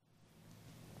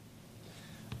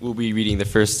We'll be reading the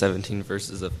first 17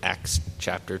 verses of Acts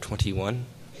chapter 21.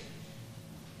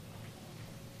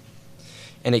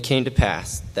 And it came to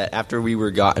pass that after we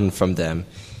were gotten from them,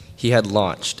 he had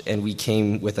launched, and we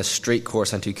came with a straight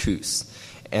course unto Cos,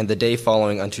 and the day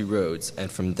following unto Rhodes,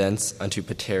 and from thence unto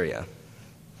Pteria.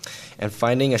 And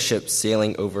finding a ship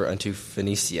sailing over unto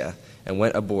Phoenicia, and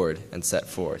went aboard and set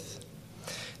forth.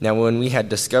 Now when we had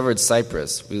discovered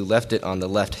Cyprus, we left it on the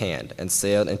left hand, and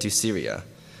sailed into Syria,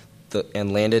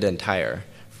 and landed in Tyre,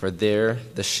 for there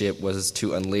the ship was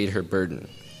to unlade her burden.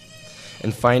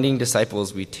 And finding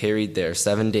disciples, we tarried there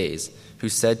 7 days, who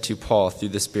said to Paul through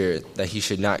the Spirit that he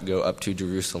should not go up to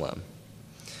Jerusalem.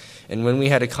 And when we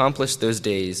had accomplished those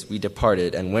days, we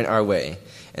departed and went our way,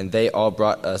 and they all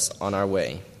brought us on our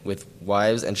way, with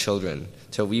wives and children,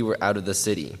 till we were out of the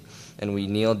city, and we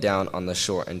kneeled down on the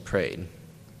shore and prayed.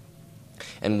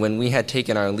 And when we had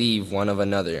taken our leave one of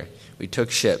another, we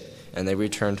took ship, and they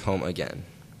returned home again.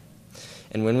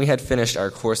 And when we had finished our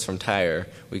course from Tyre,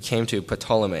 we came to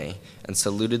Ptolemy, and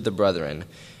saluted the brethren,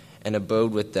 and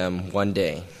abode with them 1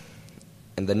 day.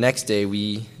 And the next day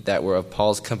we that were of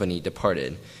Paul's company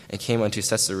departed, and came unto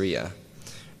Caesarea.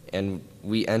 And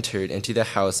we entered into the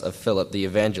house of Philip the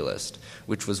evangelist,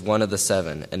 which was one of the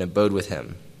 7, and abode with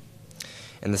him.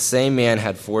 And the same man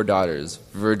had 4 daughters,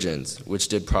 virgins, which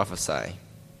did prophesy.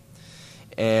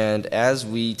 And as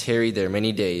we tarried there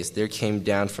many days, there came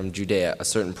down from Judea a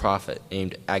certain prophet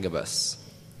named Agabus.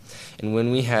 And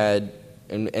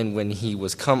when he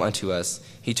was come unto us,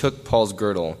 he took Paul's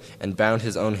girdle, and bound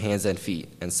his own hands and feet,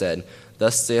 and said,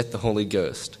 Thus saith the Holy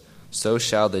Ghost, So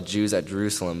shall the Jews at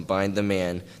Jerusalem bind the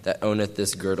man that owneth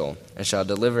this girdle, and shall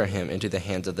deliver him into the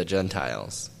hands of the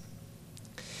Gentiles.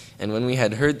 And when we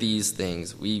had heard these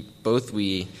things, both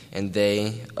we and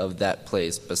they of that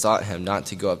place besought him not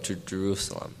to go up to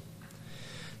Jerusalem.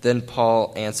 Then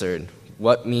Paul answered,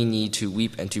 What mean ye to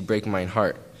weep and to break mine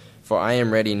heart? For I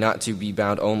am ready not to be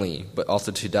bound only, but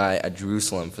also to die at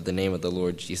Jerusalem for the name of the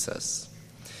Lord Jesus.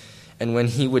 And when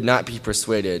he would not be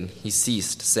persuaded, we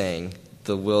ceased, saying,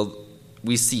 The will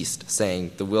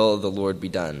of the Lord be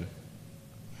done.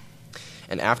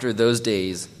 And after those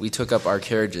days we took up our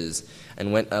carriages,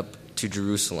 and went up to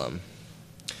Jerusalem.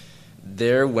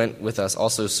 There went with us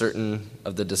also certain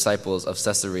of the disciples of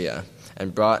Caesarea,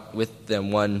 and brought with them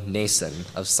one Mnason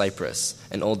of Cyprus,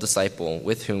 an old disciple,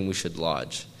 with whom we should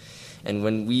lodge. And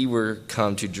when we were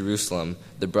come to Jerusalem,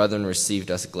 the brethren received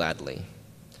us gladly.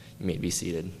 You may be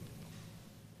seated.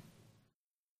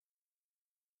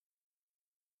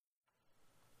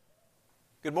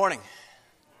 Good morning.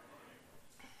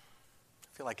 I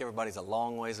feel like everybody's a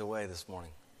long ways away this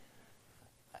morning.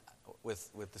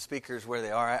 With the speakers where they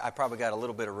are, I probably got a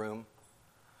little bit of room.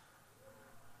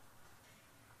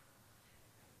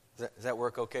 Does that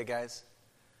work okay, guys?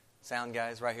 Sound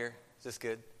guys right here? Is this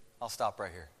good? I'll stop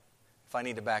right here. If I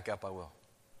need to back up, I will.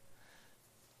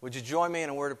 Would you join me in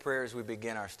a word of prayer as we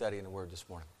begin our study in the Word this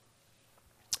morning?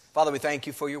 Father, we thank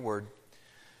you for your Word.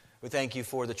 We thank you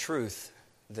for the truth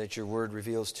that your Word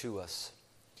reveals to us.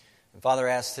 And Father,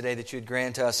 I ask today that you'd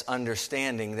grant us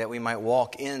understanding that we might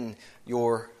walk in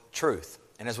your truth.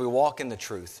 And as we walk in the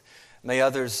truth, may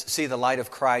others see the light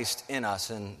of Christ in us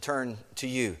and turn to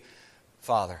you,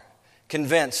 Father,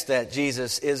 convinced that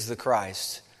Jesus is the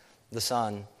Christ, the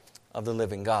Son of the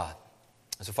living God.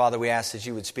 And so, Father, we ask that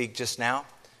you would speak just now.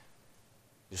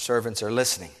 Your servants are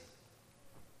listening.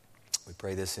 We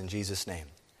pray this in Jesus' name.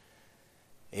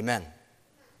 Amen.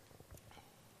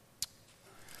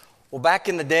 Well, back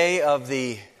in the day of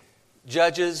the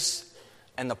judges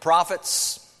and the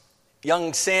prophets,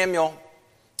 young Samuel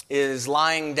is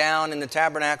lying down in the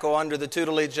tabernacle under the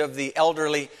tutelage of the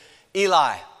elderly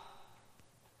Eli.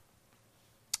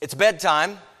 It's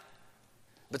bedtime,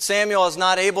 but Samuel is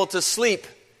not able to sleep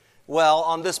well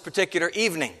on this particular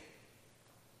evening.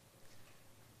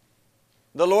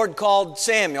 The Lord called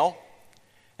Samuel,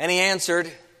 and he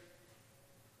answered,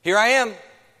 Here I am.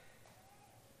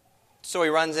 So he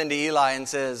runs into Eli and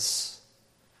says,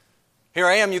 Here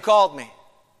I am, you called me.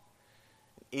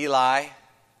 Eli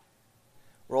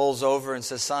rolls over and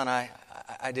says, Son,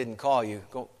 I didn't call you.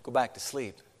 Go back to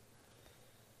sleep.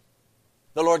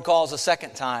 The Lord calls a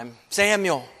second time,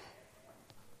 Samuel.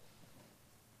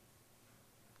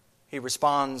 He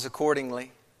responds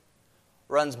accordingly,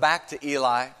 runs back to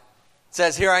Eli,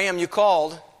 says, Here I am, you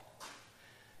called.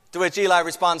 To which Eli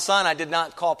responds, Son, I did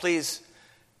not call. Please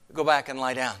go back and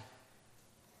lie down.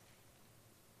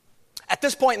 At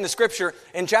this point in the scripture,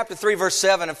 in chapter 3, verse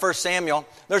 7 of 1 Samuel,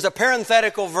 there's a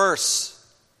parenthetical verse.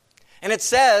 And it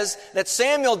says that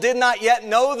Samuel did not yet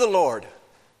know the Lord,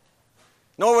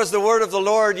 nor was the word of the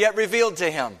Lord yet revealed to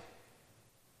him.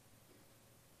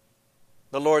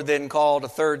 The Lord then called a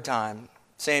third time.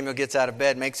 Samuel gets out of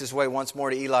bed, makes his way once more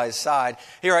to Eli's side.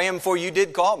 Here I am, for you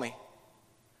did call me.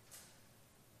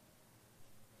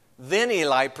 Then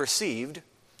Eli perceived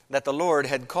that the Lord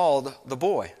had called the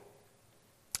boy.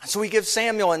 So he gives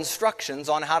Samuel instructions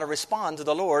on how to respond to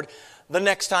the Lord the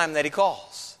next time that he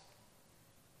calls.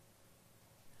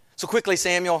 So quickly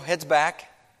Samuel heads back.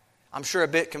 I'm sure a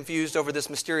bit confused over this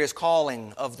mysterious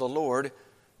calling of the Lord,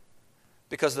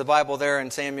 because the Bible there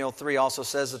in Samuel 3 also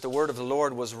says that the word of the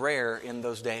Lord was rare in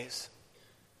those days.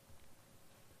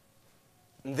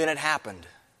 And then it happened.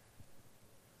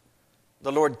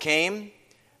 The Lord came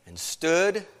and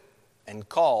stood and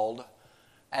called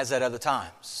as at other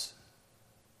times.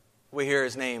 We hear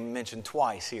his name mentioned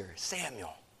twice here.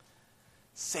 Samuel.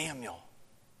 Samuel.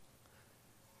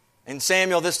 And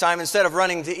Samuel this time, instead of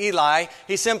running to Eli,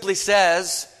 he simply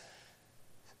says,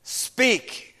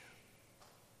 "Speak,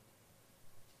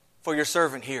 for your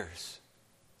servant hears."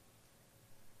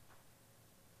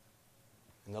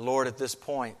 And the Lord at this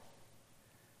point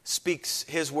speaks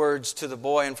his words to the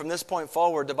boy. And from this point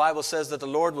forward, the Bible says that the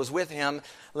Lord was with him.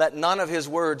 Let none of his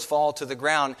words fall to the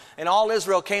ground. And all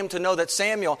Israel came to know that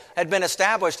Samuel had been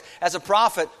established as a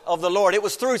prophet of the Lord. It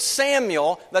was through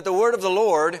Samuel that the word of the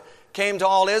Lord came to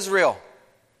all Israel.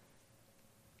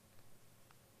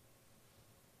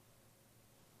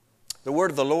 The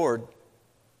word of the Lord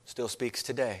still speaks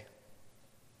today.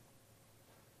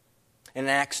 In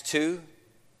Acts 2,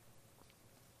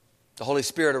 the Holy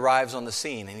Spirit arrives on the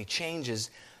scene and he changes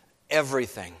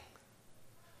everything.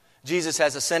 Jesus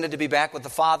has ascended to be back with the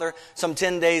Father. Some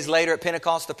 10 days later at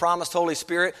Pentecost, the promised Holy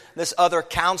Spirit, this other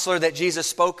counselor that Jesus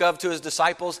spoke of to his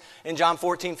disciples in John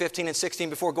 14, 15, and 16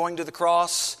 before going to the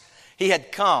cross, he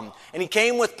had come. And he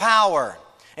came with power.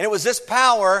 And it was this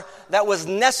power that was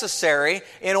necessary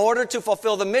in order to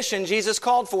fulfill the mission Jesus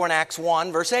called for in Acts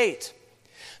 1, verse 8.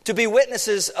 To be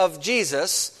witnesses of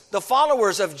Jesus, the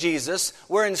followers of Jesus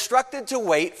were instructed to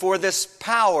wait for this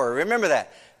power. Remember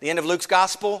that. The end of Luke's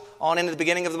gospel on into the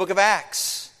beginning of the book of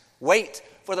Acts. Wait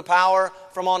for the power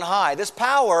from on high. This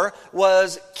power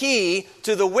was key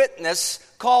to the witness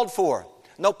called for.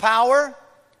 No power,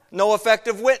 no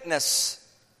effective witness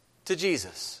to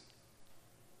Jesus.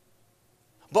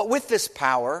 But with this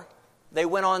power, they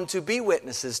went on to be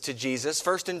witnesses to Jesus,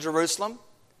 first in Jerusalem,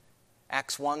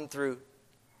 Acts 1 through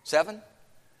 7,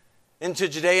 into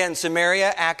Judea and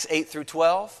Samaria, Acts 8 through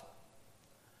 12,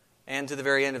 and to the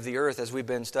very end of the earth, as we've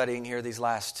been studying here these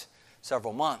last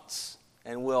several months,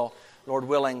 and will, Lord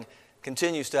willing,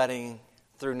 continue studying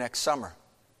through next summer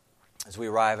as we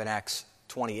arrive in Acts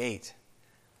 28.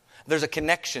 There's a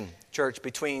connection, church,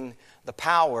 between the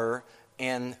power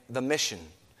and the mission.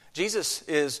 Jesus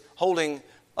is holding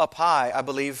up high, I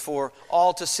believe, for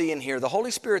all to see and hear. The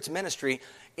Holy Spirit's ministry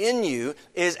in you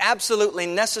is absolutely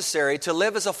necessary to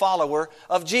live as a follower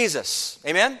of Jesus.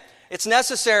 Amen? It's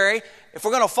necessary. If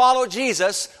we're going to follow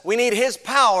Jesus, we need His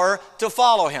power to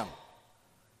follow Him.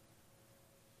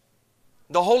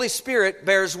 The Holy Spirit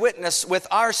bears witness with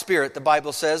our spirit, the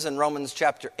Bible says in Romans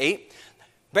chapter 8.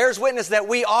 Bears witness that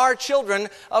we are children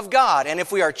of God. And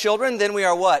if we are children, then we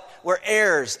are what? We're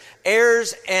heirs.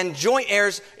 Heirs and joint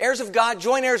heirs. Heirs of God,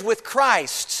 joint heirs with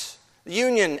Christ. The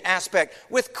union aspect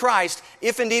with Christ,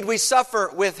 if indeed we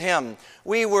suffer with Him.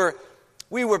 We were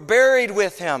buried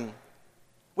with Him.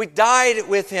 We died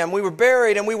with Him. We were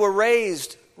buried and we were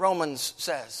raised, Romans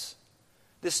says.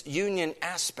 This union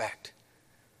aspect.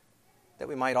 That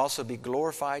we might also be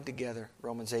glorified together,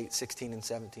 Romans 8, 16 and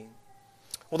 17.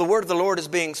 Well, the word of the Lord is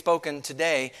being spoken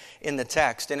today in the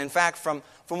text. And in fact, from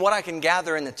what I can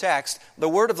gather in the text, the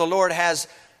word of the Lord has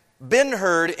been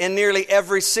heard in nearly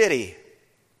every city,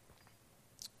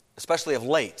 especially of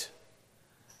late,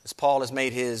 as Paul has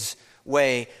made his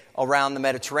way around the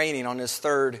Mediterranean on his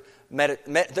third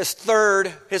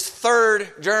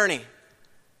journey.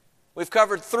 We've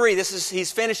covered 3.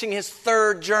 He's finishing his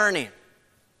third journey.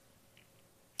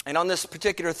 And on this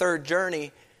particular third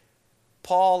journey,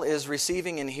 Paul is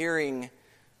receiving and hearing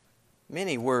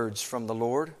many words from the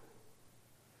Lord.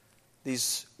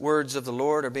 These words of the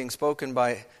Lord are being spoken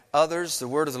by others. The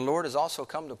word of the Lord has also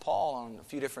come to Paul on a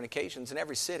few different occasions in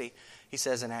every city, he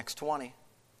says in Acts 20.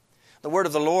 The word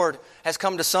of the Lord has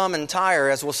come to some in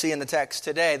Tyre, as we'll see in the text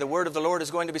today. The word of the Lord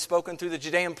is going to be spoken through the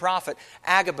Judean prophet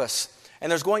Agabus. And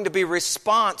there's going to be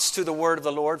response to the word of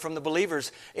the Lord from the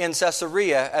believers in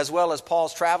Caesarea, as well as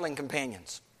Paul's traveling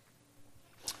companions.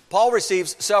 Paul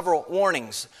receives several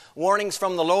warnings. Warnings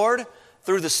from the Lord,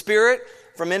 through the Spirit,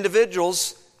 from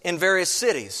individuals in various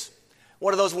cities.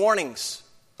 What are those warnings?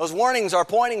 Those warnings are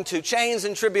pointing to chains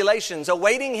and tribulations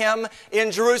awaiting him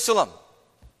in Jerusalem.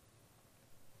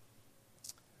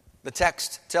 The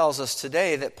text tells us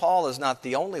today that Paul is not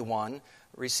the only one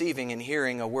receiving and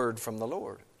hearing a word from the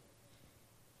Lord.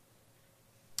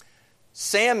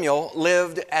 Samuel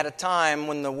lived at a time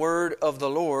when the word of the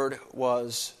Lord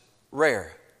was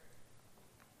rare.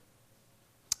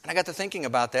 And I got to thinking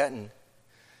about that and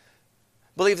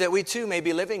believe that we too may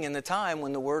be living in the time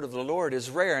when the word of the Lord is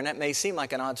rare. And that may seem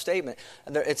like an odd statement.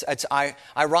 It's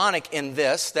ironic in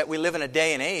this that we live in a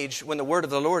day and age when the word of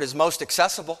the Lord is most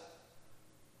accessible.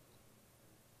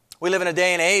 We live in a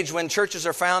day and age when churches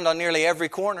are found on nearly every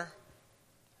corner.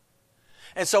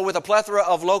 And so with a plethora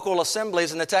of local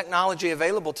assemblies and the technology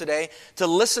available today to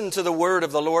listen to the word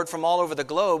of the Lord from all over the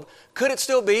globe, could it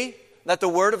still be that the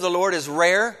word of the Lord is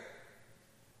rare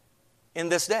in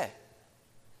this day?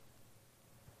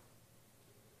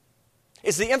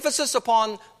 Is the emphasis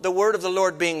upon the word of the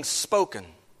Lord being spoken?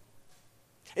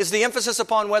 Is the emphasis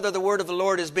upon whether the word of the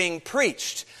Lord is being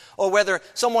preached or whether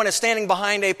someone is standing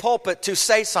behind a pulpit to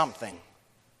say something?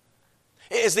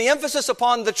 Is the emphasis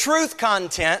upon the truth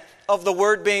content of the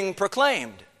word being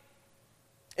proclaimed?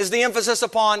 Is the emphasis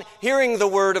upon hearing the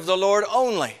word of the Lord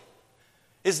only?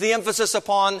 Is the emphasis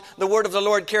upon the word of the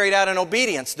Lord carried out in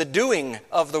obedience, the doing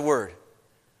of the word?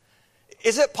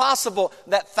 Is it possible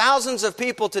that thousands of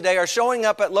people today are showing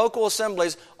up at local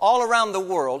assemblies all around the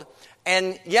world,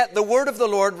 and yet the word of the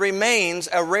Lord remains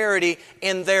a rarity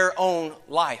in their own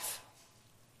life?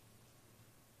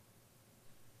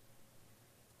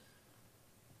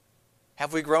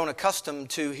 Have we grown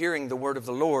accustomed to hearing the word of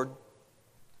the Lord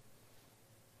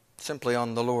simply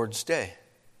on the Lord's day?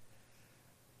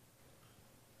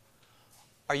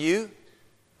 Are you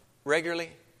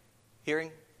regularly hearing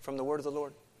from the word of the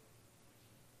Lord?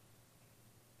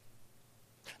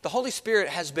 The Holy Spirit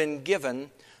has been given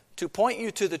to point you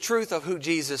to the truth of who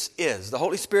Jesus is. The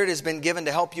Holy Spirit has been given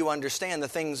to help you understand the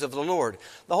things of the Lord.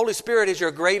 The Holy Spirit is your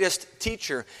greatest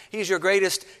teacher. He's your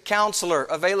greatest counselor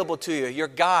available to you, your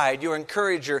guide, your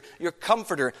encourager, your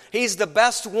comforter. He's the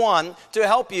best one to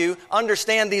help you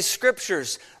understand these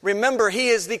Scriptures. Remember, He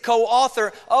is the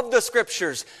co-author of the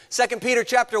Scriptures. 2 Peter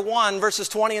chapter 1, verses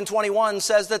 20 and 21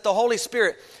 says that the Holy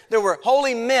Spirit, there were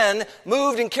holy men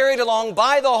moved and carried along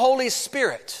by the Holy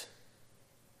Spirit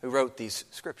who wrote these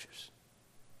Scriptures.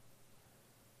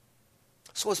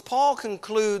 So as Paul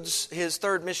concludes his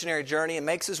third missionary journey and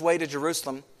makes his way to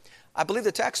Jerusalem, I believe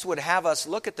the text would have us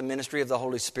look at the ministry of the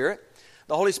Holy Spirit.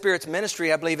 The Holy Spirit's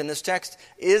ministry, I believe, in this text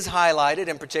is highlighted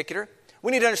in particular.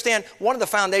 We need to understand one of the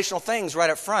foundational things right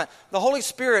up front. The Holy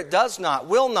Spirit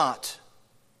will not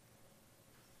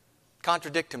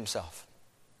contradict Himself.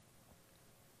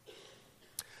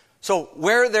 So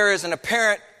where there is an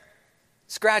apparent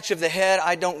scratch of the head,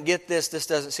 I don't get this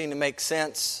doesn't seem to make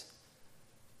sense,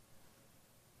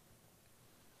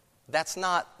 that's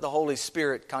not the Holy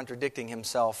Spirit contradicting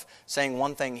Himself, saying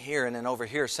one thing here and then over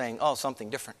here saying, something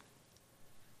different.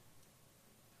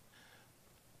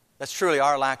 That's truly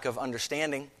our lack of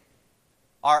understanding,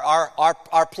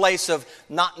 our place of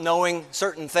not knowing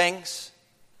certain things.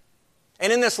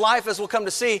 And in this life, as we'll come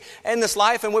to see, in this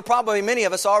life, and many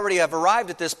of us already have arrived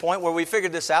at this point where we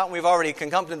figured this out and we've already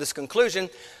come to this conclusion.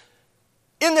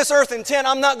 In this earth intent,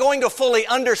 I'm not going to fully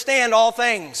understand all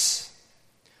things.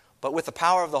 But with the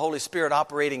power of the Holy Spirit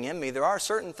operating in me, there are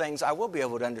certain things I will be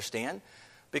able to understand,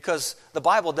 because the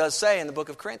Bible does say in the book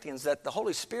of Corinthians that the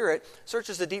Holy Spirit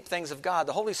searches the deep things of God.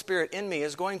 The Holy Spirit in me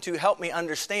is going to help me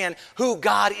understand who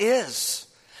God is.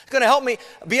 It's going to help me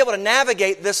be able to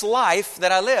navigate this life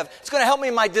that I live. It's going to help me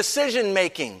in my decision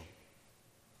making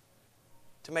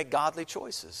to make godly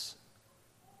choices.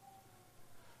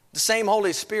 The same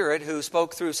Holy Spirit who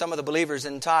spoke through some of the believers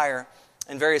in Tyre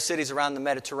and various cities around the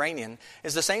Mediterranean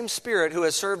is the same Spirit who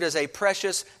has served as a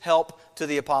precious help to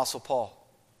the Apostle Paul.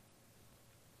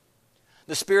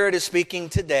 The Spirit is speaking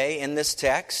today in this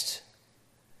text.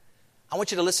 I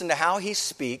want you to listen to how He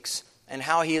speaks and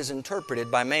how He is interpreted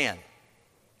by man.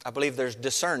 I believe there's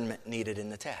discernment needed in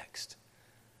the text.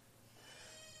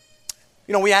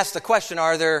 We ask the question,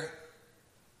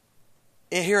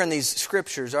 here in these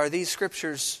Scriptures, are these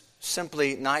Scriptures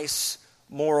simply nice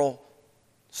moral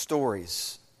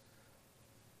stories?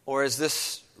 Or is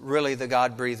this really the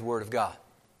God-breathed Word of God?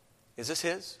 Is this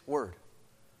His Word?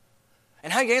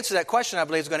 And how you answer that question, I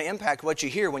believe, is going to impact what you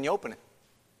hear when you open it.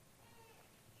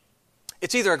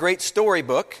 It's either a great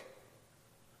storybook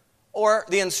or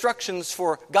the instructions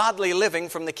for godly living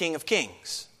from the King of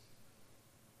Kings.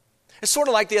 It's sort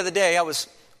of like the other day I was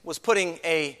putting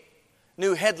a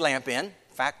new headlamp in. In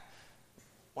fact,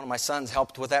 one of my sons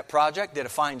helped with that project, did a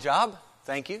fine job.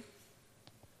 Thank you.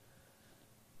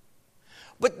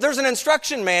 But there's an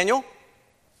instruction manual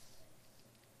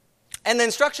And the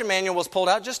instruction manual was pulled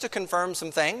out just to confirm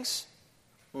some things.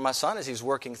 My son, as he's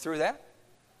working through that,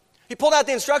 he pulled out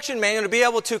the instruction manual to be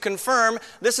able to confirm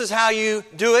this is how you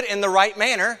do it in the right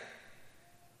manner.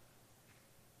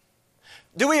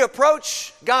 Do we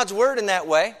approach God's Word in that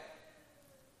way?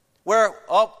 Where,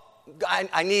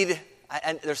 I need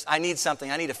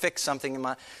something. I need to fix something in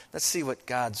my... Let's see what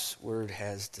God's Word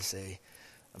has to say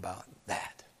about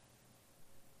that.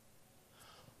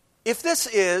 If this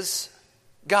is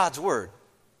God's Word,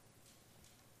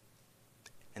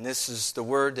 and this is the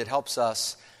Word that helps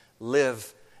us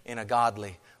live in a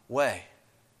godly way,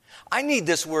 I need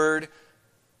this Word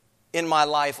in my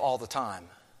life all the time.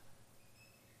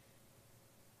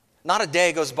 Not a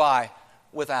day goes by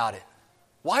without it.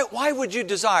 Why would you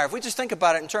desire? If we just think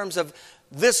about it in terms of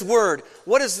this Word,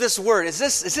 what is this Word? If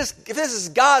this is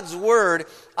God's Word,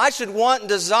 I should want and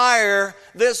desire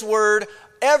this Word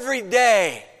every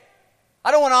day. I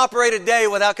don't want to operate a day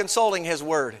without consulting His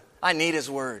Word. I need His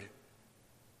Word.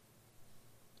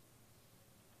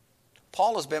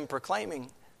 Paul has been proclaiming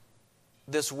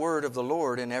this Word of the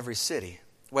Lord in every city.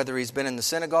 Whether he's been in the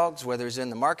synagogues, whether he's in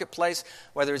the marketplace,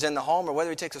 whether he's in the home, or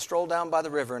whether he takes a stroll down by the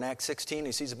river in Acts 16,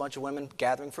 he sees a bunch of women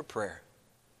gathering for prayer.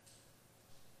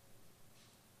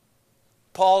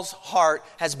 Paul's heart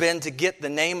has been to get the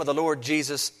name of the Lord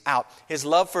Jesus out. His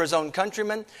love for his own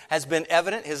countrymen has been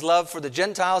evident. His love for the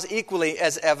Gentiles equally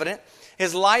as evident.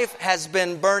 His life has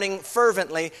been burning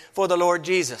fervently for the Lord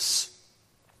Jesus.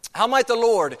 How might the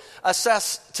Lord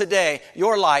assess today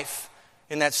your life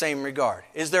in that same regard?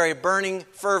 Is there a burning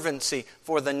fervency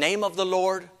for the name of the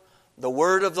Lord, the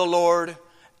word of the Lord,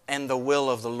 and the will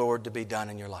of the Lord to be done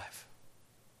in your life?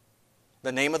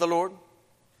 The name of the Lord,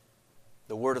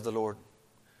 the word of the Lord,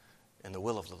 and the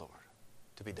will of the Lord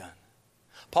to be done.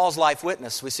 Paul's life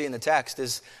witness, we see in the text,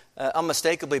 is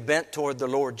unmistakably bent toward the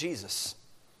Lord Jesus.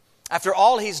 After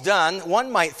all he's done,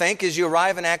 one might think, as you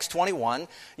arrive in Acts 21,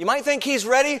 you might think he's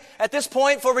ready at this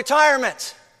point for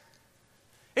retirement.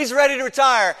 He's ready to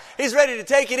retire. He's ready to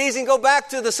take it easy and go back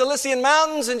to the Cilician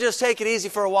Mountains and just take it easy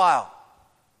for a while.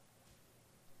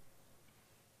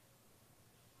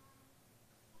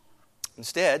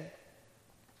 Instead,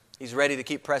 he's ready to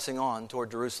keep pressing on toward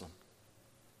Jerusalem.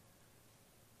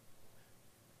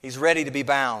 He's ready to be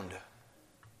bound,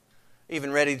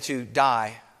 even ready to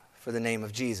die for the name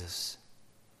of Jesus.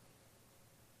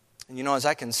 And you know, as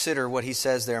I consider what he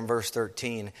says there in verse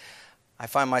 13, I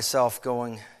find myself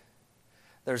going,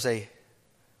 there's a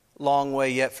long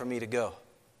way yet for me to go.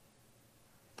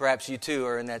 Perhaps you too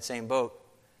are in that same boat.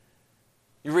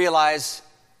 You realize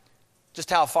just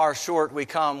how far short we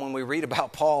come when we read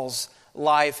about Paul's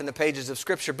life in the pages of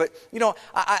Scripture. But, you know,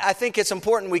 I think it's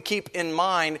important we keep in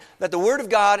mind that the Word of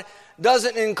God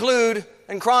doesn't include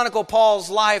and chronicle Paul's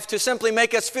life to simply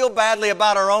make us feel badly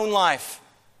about our own life.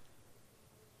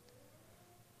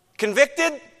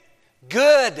 Convicted?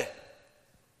 Good.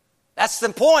 That's the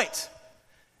point.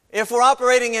 If we're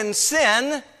operating in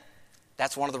sin,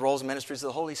 that's one of the roles and ministries of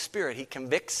the Holy Spirit. He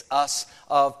convicts us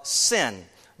of sin.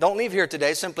 Don't leave here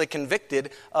today simply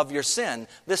convicted of your sin.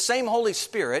 This same Holy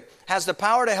Spirit has the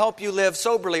power to help you live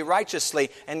soberly, righteously,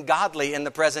 and godly in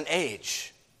the present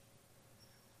age.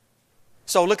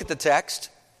 So look at the text.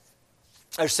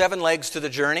 There's 7 legs to the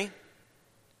journey.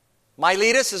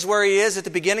 Miletus is where he is at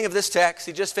the beginning of this text.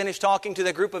 He just finished talking to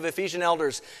the group of Ephesian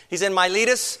elders. He's in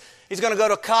Miletus. He's going to go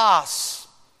to Kos.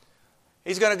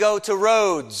 He's going to go to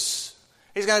Rhodes.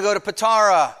 He's going to go to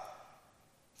Patara.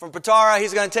 From Patara,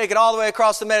 he's going to take it all the way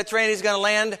across the Mediterranean. He's going to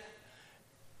land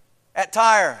at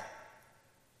Tyre.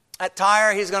 At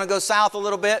Tyre, he's going to go south a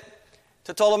little bit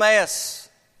to Ptolemais.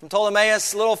 From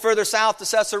Ptolemais, a little further south to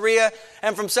Caesarea.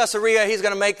 And from Caesarea, he's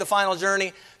going to make the final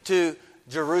journey to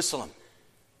Jerusalem.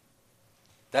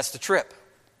 That's the trip,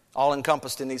 all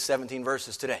encompassed in these 17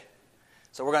 verses today.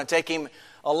 So we're going to take him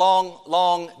a long,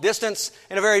 long distance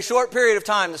in a very short period of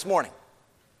time this morning.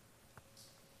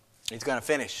 He's going to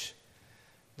finish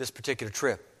this particular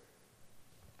trip.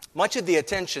 Much of the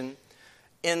attention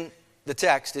in the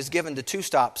text is given to 2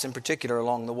 stops in particular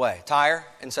along the way, Tyre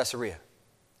and Caesarea.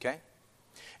 Okay?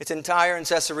 It's in Tyre and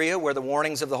Caesarea where the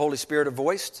warnings of the Holy Spirit are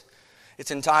voiced. It's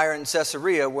in Tyre and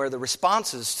Caesarea where the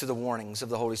responses to the warnings of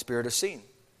the Holy Spirit are seen.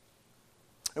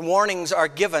 And warnings are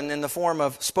given in the form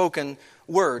of spoken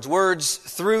words, words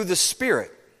through the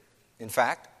Spirit, in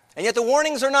fact. And yet the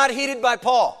warnings are not heeded by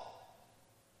Paul.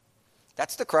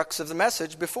 That's the crux of the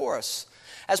message before us.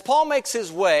 As Paul makes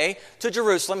his way to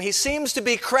Jerusalem, he seems to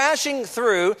be crashing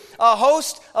through a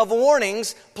host of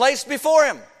warnings placed before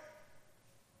him.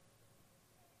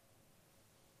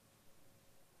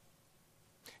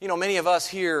 You know, many of us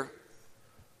hear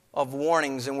of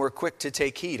warnings and we're quick to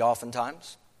take heed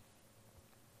oftentimes.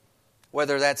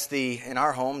 Whether that's in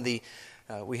our home,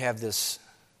 we have this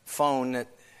phone that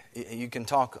you can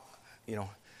talk, you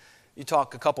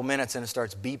talk a couple minutes and it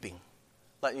starts beeping,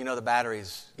 letting you know the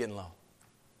battery's getting low.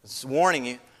 It's warning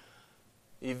you.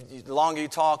 The longer you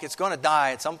talk, it's going to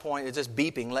die at some point. It's just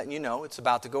beeping, letting you know it's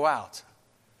about to go out.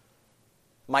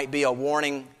 Might be a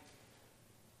warning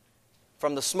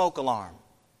from the smoke alarm,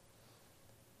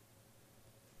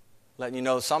 letting you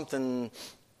know something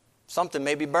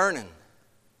may be burning.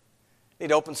 Need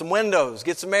to open some windows,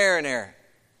 get some air in there.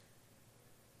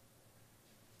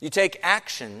 You take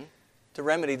action to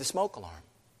remedy the smoke alarm.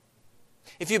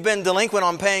 If you've been delinquent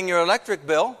on paying your electric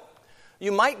bill,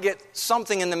 you might get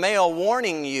something in the mail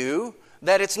warning you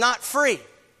that it's not free.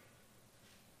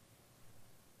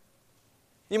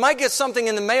 You might get something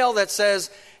in the mail that says,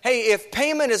 hey, if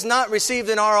payment is not received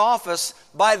in our office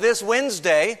by this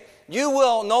Wednesday, you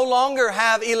will no longer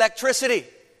have electricity.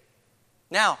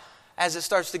 Now, as it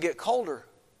starts to get colder,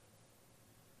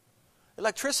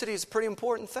 electricity is a pretty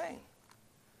important thing.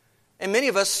 And many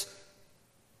of us,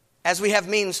 as we have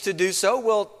means to do so,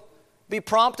 will be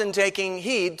prompt in taking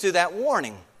heed to that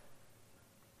warning.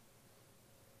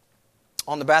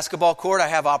 On the basketball court, I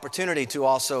have opportunity to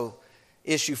also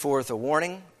issue forth a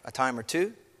warning a time or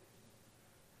two.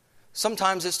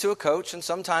 Sometimes it's to a coach and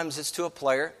sometimes it's to a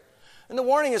player. And the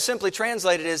warning is simply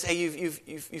translated as, hey,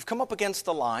 you've come up against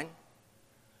the line.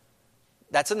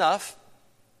 That's enough.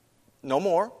 No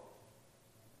more.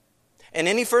 And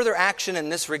any further action in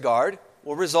this regard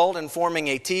will result in forming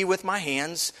a T with my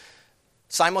hands,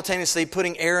 simultaneously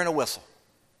putting air in a whistle.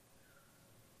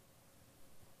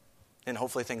 And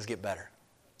hopefully things get better.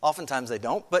 Oftentimes they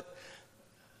don't, but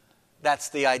that's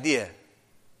the idea.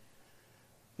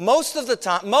 Most of the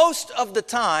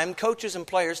time, coaches and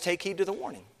players take heed to the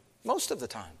warning. Most of the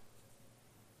time.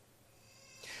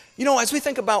 As we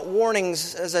think about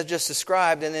warnings, as I just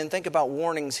described, and then think about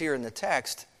warnings here in the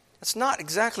text, that's not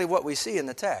exactly what we see in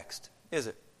the text, is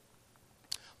it?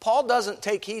 Paul doesn't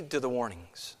take heed to the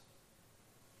warnings.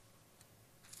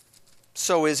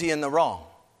 So is he in the wrong?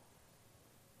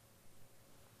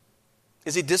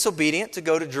 Is he disobedient to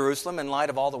go to Jerusalem in light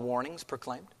of all the warnings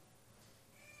proclaimed?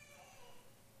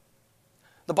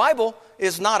 The Bible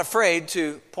is not afraid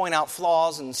to point out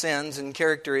flaws and sins and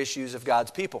character issues of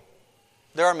God's people.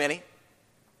 There are many.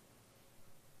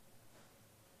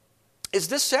 Is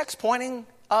this text pointing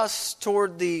us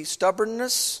toward the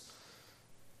stubbornness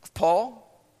of Paul?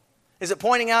 Is it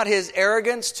pointing out his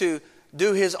arrogance to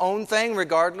do his own thing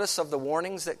regardless of the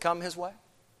warnings that come his way?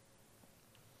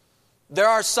 There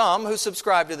are some who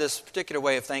subscribe to this particular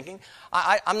way of thinking.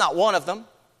 I'm not one of them.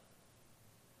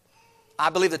 I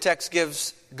believe the text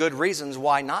gives good reasons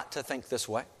why not to think this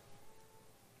way.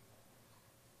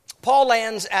 Paul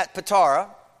lands at Patara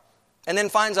and then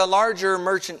finds a larger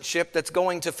merchant ship that's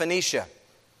going to Phoenicia.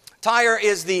 Tyre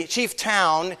is the chief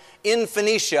town in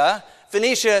Phoenicia.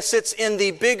 Phoenicia sits in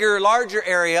the larger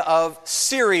area of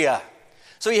Syria.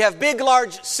 So you have big,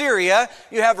 large Syria,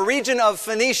 you have a region of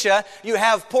Phoenicia, you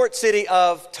have port city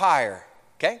of Tyre.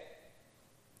 Okay?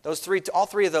 All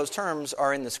three of those terms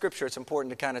are in the Scripture. It's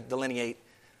important to kind of delineate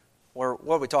what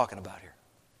are we talking about here.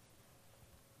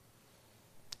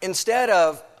 Instead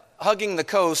of hugging the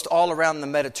coast all around the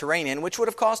Mediterranean, which would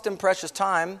have cost him precious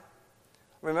time,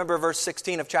 remember verse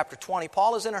 16 of chapter 20,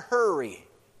 Paul is in a hurry.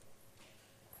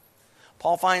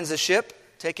 Paul finds a ship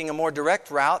taking a more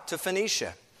direct route to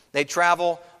Phoenicia. They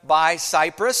travel by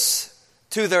Cyprus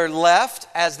to their left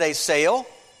as they sail.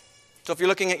 So if you're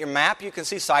looking at your map, you can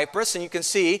see Cyprus, and you can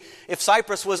see if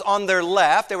Cyprus was on their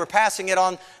left, they were passing it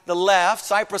on the left,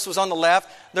 Cyprus was on the left,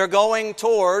 they're going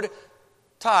toward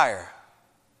Tyre.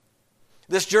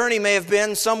 This journey may have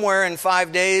been somewhere in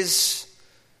 5 days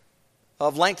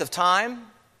of length of time,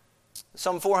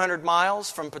 some 400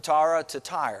 miles from Patara to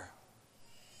Tyre.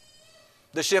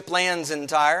 The ship lands in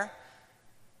Tyre.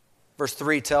 Verse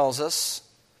 3 tells us,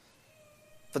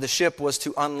 for the ship was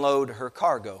to unload her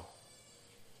cargo.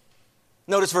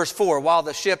 Notice verse 4, while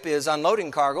the ship is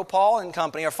unloading cargo, Paul and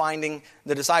company are finding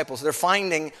the disciples. They're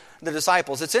finding the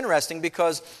disciples. It's interesting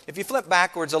because if you flip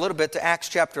backwards a little bit to Acts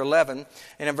chapter 11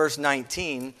 and in verse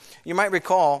 19, you might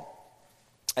recall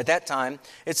at that time,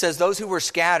 it says those who were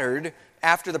scattered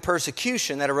after the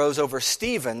persecution that arose over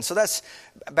Stephen. So that's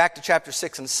back to chapter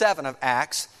 6 and 7 of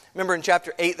Acts. Remember in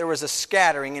chapter 8 there was a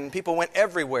scattering and people went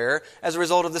everywhere as a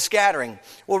result of the scattering.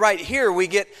 Well, right here we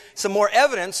get some more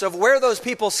evidence of where those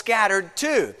people scattered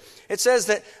to. It says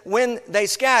that when they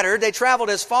scattered, they traveled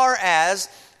as far as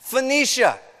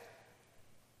Phoenicia.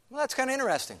 Well, that's kind of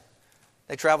interesting.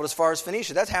 They traveled as far as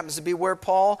Phoenicia. That happens to be where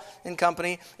Paul and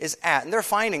company is at. And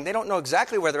they don't know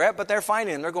exactly where they're at, but they're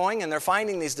finding them. They're going and they're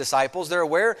finding these disciples. They're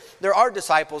aware there are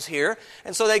disciples here.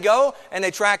 And so they go and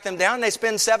they track them down. And they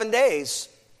spend 7 days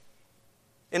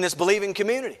in this believing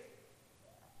community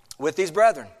with these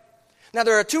brethren. Now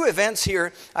there are 2 events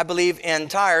here, I believe, in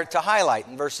Tyre to highlight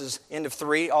in verses end of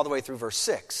 3 all the way through verse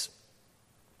 6.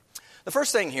 The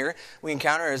first thing here we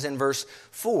encounter is in verse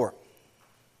 4.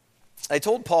 They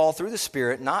told Paul through the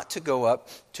Spirit not to go up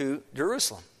to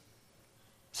Jerusalem.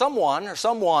 Someone or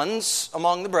someones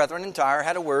among the brethren in Tyre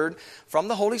had a word from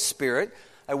the Holy Spirit,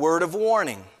 a word of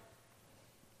warning.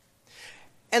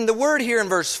 And the word here in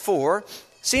verse 4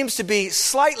 seems to be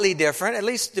slightly different, at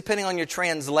least depending on your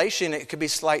translation, it could be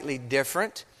slightly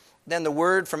different than the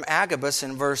word from Agabus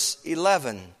in verse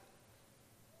 11.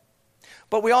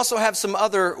 But we also have some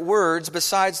other words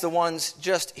besides the ones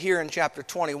just here in chapter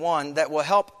 21 that will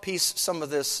help piece some of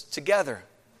this together.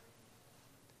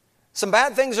 Some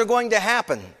bad things are going to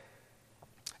happen.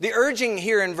 The urging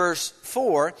here in verse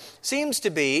 4 seems to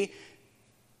be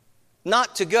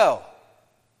not to go.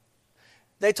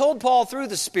 They told Paul through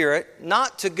the Spirit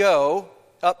not to go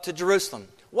up to Jerusalem.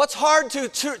 What's hard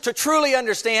to truly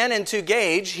understand and to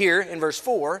gauge here in verse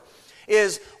 4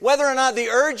 is whether or not the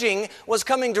urging was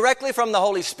coming directly from the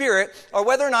Holy Spirit, or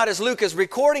whether or not, as Luke is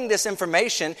recording this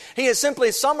information, he is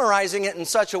simply summarizing it in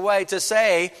such a way to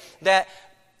say that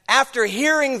after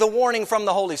hearing the warning from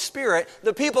the Holy Spirit,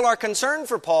 the people are concerned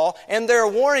for Paul, and they're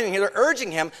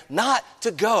urging him not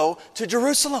to go to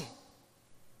Jerusalem.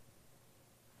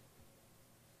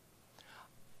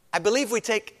 I believe we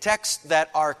take texts that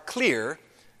are clear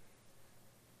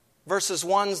versus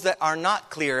ones that are not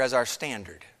clear as our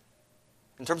standard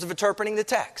in terms of interpreting the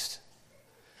text.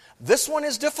 This one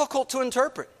is difficult to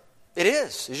interpret. It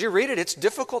is. As you read it, it's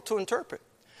difficult to interpret.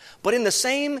 But in the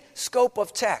same scope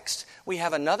of text, we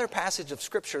have another passage of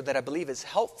Scripture that I believe is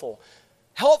helpful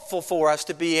for us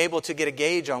to be able to get a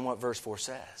gauge on what verse 4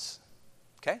 says.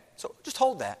 Okay? So just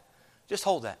hold that. Just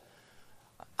hold that.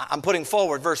 I'm putting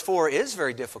forward verse 4 is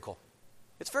very difficult.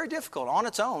 It's very difficult. On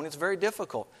its own, it's very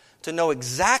difficult to know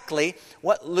exactly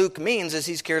what Luke means as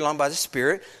he's carried along by the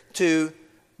Spirit to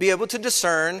be able to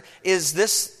discern, is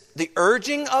this the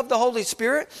urging of the Holy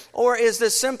Spirit, or is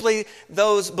this simply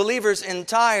those believers in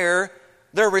Tyre,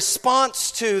 their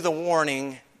response to the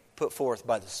warning put forth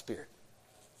by the Spirit?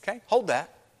 Okay, hold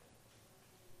that.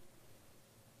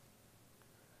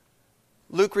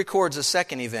 Luke records a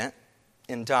second event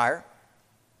in Tyre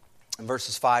in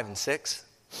verses 5 and 6.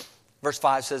 Verse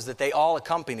 5 says that they all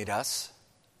accompanied us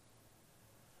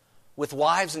with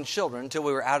wives and children until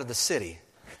we were out of the city.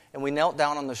 And we knelt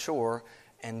down on the shore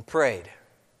and prayed.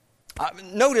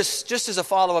 Notice, just as a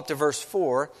follow-up to verse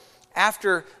 4,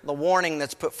 after the warning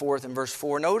that's put forth in verse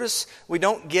 4, notice we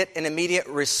don't get an immediate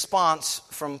response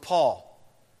from Paul.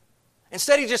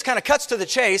 Instead, he just kind of cuts to the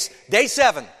chase. Day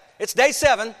 7. It's day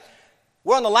 7.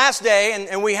 We're on the last day,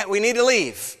 and we need to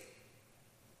leave.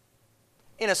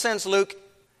 In a sense, Luke,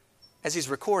 as he's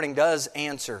recording, does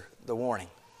answer the warning.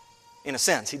 In a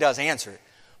sense, he does answer it.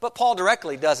 But Paul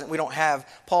directly doesn't. We don't have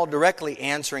Paul directly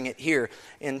answering it here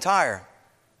in Tyre.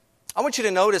 I want you to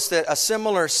notice that a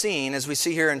similar scene, as we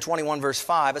see here in 21 verse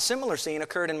 5, a similar scene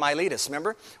occurred in Miletus.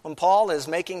 Remember, when Paul is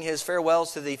making his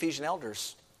farewells to the Ephesian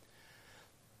elders.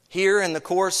 Here in the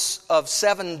course of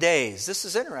 7 days, this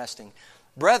is interesting.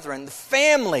 Brethren, the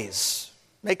families,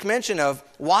 make mention of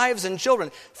wives and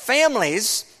children.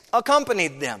 Families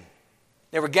accompanied them.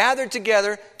 They were gathered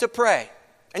together to pray.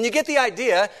 And you get the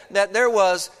idea that there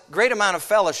was great amount of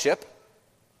fellowship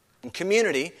and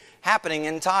community happening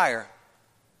in Tyre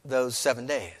those 7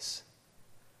 days.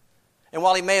 And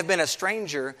while he may have been a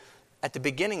stranger at the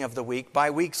beginning of the week, by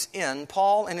week's end,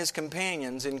 Paul and his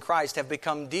companions in Christ have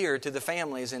become dear to the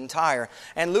families in Tyre.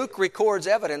 And Luke records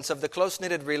evidence of the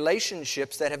close-knitted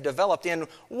relationships that have developed in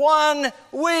 1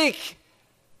 week.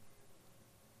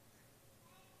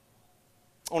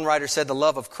 One writer said the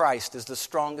love of Christ is the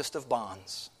strongest of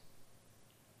bonds.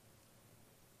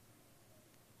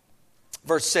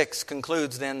 Verse 6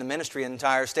 concludes then the ministry in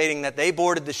Tyre, stating that they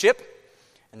boarded the ship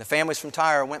and the families from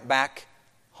Tyre went back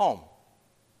home.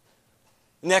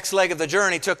 The next leg of the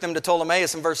journey took them to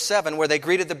Ptolemais in verse 7, where they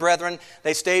greeted the brethren.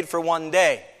 They stayed for 1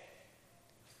 day.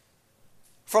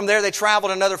 From there they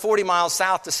traveled another 40 miles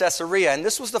south to Caesarea, and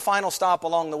this was the final stop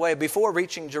along the way before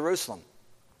reaching Jerusalem.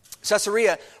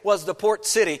 Caesarea was the port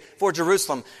city for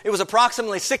Jerusalem. It was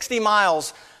approximately 60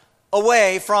 miles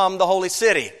away from the holy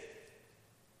city.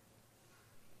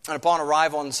 And upon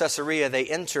arrival in Caesarea, they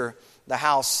enter the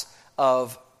house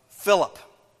of Philip.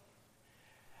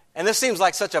 And this seems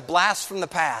like such a blast from the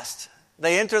past.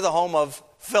 They enter the home of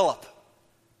Philip.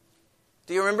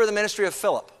 Do you remember the ministry of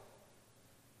Philip?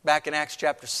 Back in Acts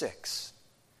chapter 6,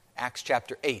 Acts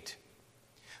chapter 8.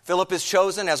 Philip is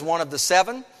chosen as one of the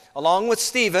 7, along with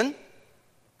Stephen,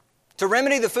 to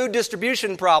remedy the food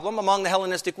distribution problem among the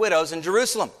Hellenistic widows in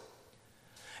Jerusalem.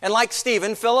 And like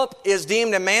Stephen, Philip is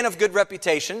deemed a man of good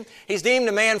reputation. He's deemed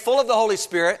a man full of the Holy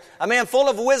Spirit, a man full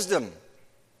of wisdom.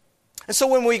 And so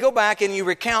when we go back and you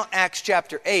recount Acts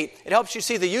chapter 8, it helps you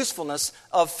see the usefulness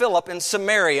of Philip in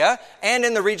Samaria and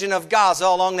in the region of Gaza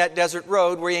along that desert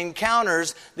road where he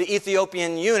encounters the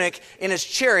Ethiopian eunuch in his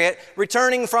chariot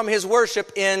returning from his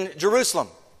worship in Jerusalem.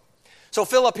 So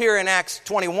Philip here in Acts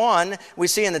 21, we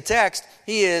see in the text,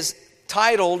 he is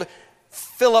titled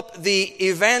Philip the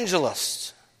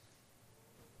Evangelist.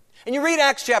 And you read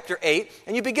Acts chapter 8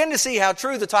 and you begin to see how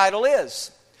true the title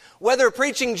is. Whether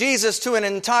preaching Jesus to an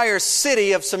entire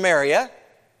city of Samaria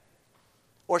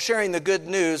or sharing the good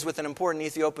news with an important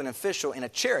Ethiopian official in a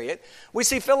chariot, we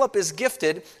see Philip is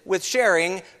gifted with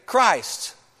sharing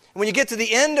Christ. And when you get to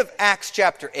the end of Acts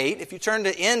chapter 8, if you turn to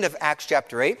the end of Acts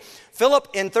chapter 8, Philip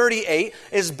in 38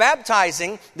 is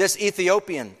baptizing this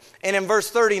Ethiopian. And in verse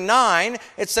 39,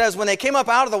 it says, when they came up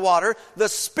out of the water, the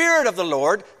Spirit of the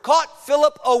Lord caught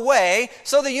Philip away,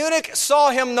 so the eunuch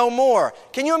saw him no more.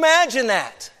 Can you imagine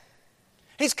that?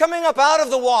 He's coming up out of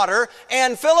the water,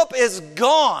 and Philip is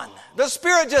gone. The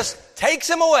Spirit just takes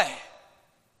him away.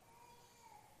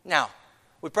 Now,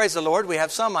 we praise the Lord, we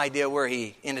have some idea where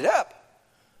he ended up.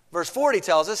 Verse 40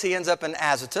 tells us he ends up in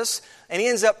Azotus, and he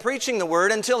ends up preaching the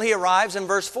word until he arrives in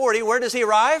verse 40. Where does he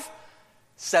arrive?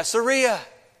 Caesarea.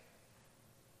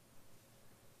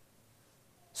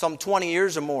 Some 20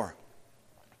 years or more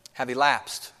have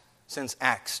elapsed since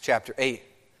Acts chapter 8.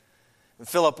 And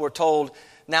Philip, we're told,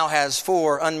 now has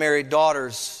 4 unmarried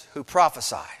daughters who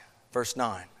prophesy. Verse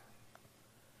 9.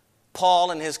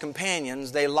 Paul and his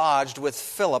companions, they lodged with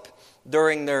Philip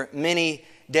during their many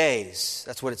days.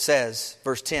 That's what it says.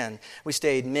 Verse 10. We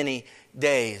stayed many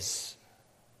days.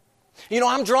 You know,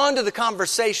 I'm drawn to the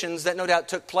conversations that no doubt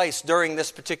took place during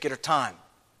this particular time.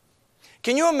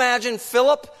 Can you imagine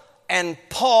Philip and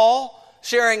Paul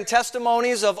sharing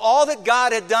testimonies of all that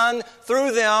God had done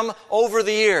through them over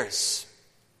the years?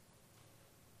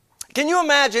 Can you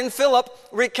imagine Philip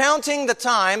recounting the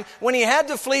time when he had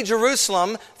to flee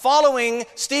Jerusalem following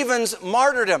Stephen's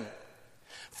martyrdom?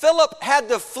 Philip had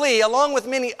to flee, along with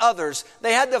many others.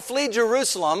 They had to flee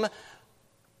Jerusalem,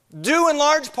 due in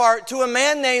large part to a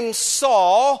man named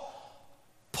Paul,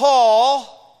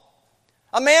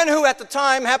 a man who at the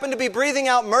time happened to be breathing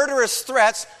out murderous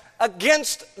threats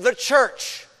against the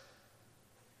church.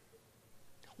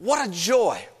 What a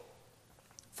joy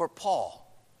for Paul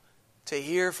to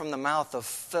hear from the mouth of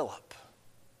Philip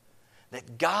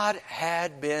that God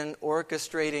had been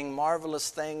orchestrating marvelous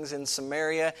things in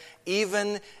Samaria,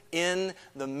 even in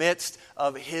the midst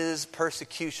of his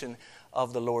persecution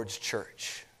of the Lord's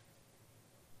church.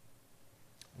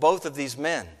 Both of these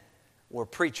men were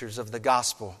preachers of the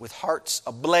gospel with hearts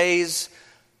ablaze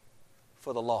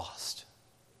for the lost.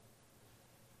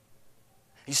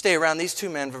 You stay around these two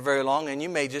men for very long and you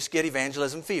may just get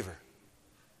evangelism fever.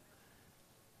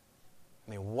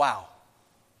 I mean, wow.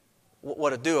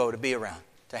 What a duo to be around,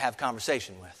 to have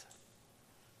conversation with.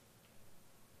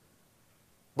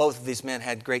 Both of these men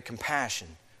had great compassion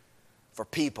for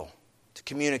people, to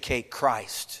communicate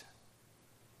Christ.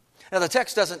 Now, the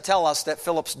text doesn't tell us that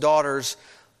Philip's daughters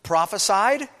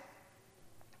prophesied. It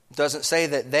doesn't say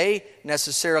that they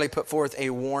necessarily put forth a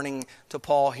warning to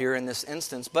Paul here in this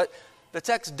instance, but the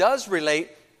text does relate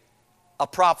a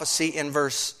prophecy in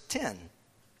verse 10.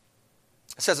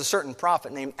 It says a certain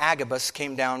prophet named Agabus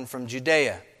came down from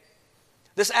Judea.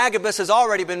 This Agabus has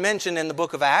already been mentioned in the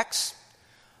book of Acts.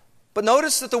 But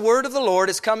notice that the word of the Lord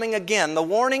is coming again. The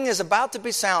warning is about to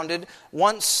be sounded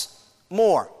once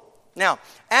more. Now,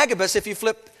 Agabus, if you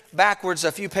flip backwards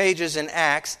a few pages in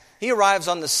Acts, he arrives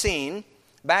on the scene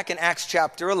back in Acts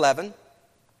chapter 11,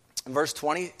 verse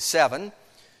 27.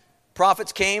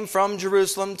 Prophets came from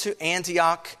Jerusalem to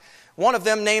Antioch. One of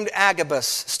them, named Agabus,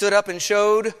 stood up and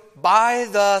showed by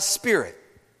the Spirit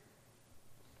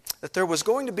that there was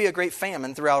going to be a great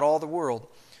famine throughout all the world,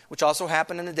 which also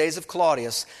happened in the days of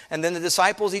Claudius. And then the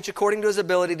disciples, each according to his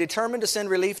ability, determined to send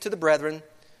relief to the brethren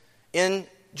in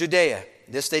Judea.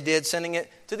 This they did, sending it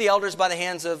to the elders by the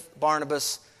hands of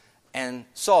Barnabas and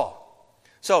Saul.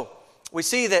 So, we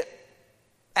see that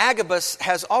Agabus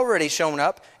has already shown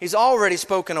up. He's already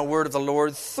spoken a word of the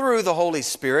Lord through the Holy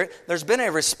Spirit. There's been a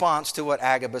response to what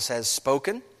Agabus has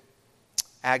spoken.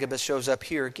 Agabus shows up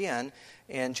here again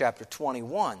in chapter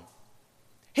 21.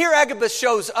 Here Agabus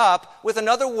shows up with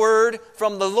another word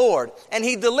from the Lord. And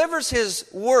he delivers his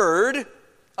word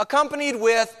accompanied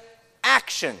with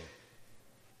action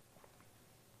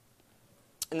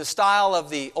in the style of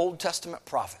the Old Testament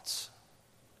prophets.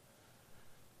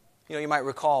 You might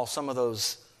recall some of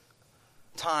those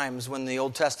times when the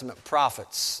Old Testament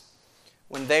prophets,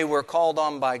 when they were called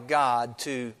on by God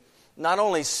to not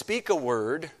only speak a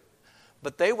word,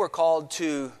 but they were called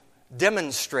to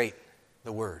demonstrate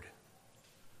the word.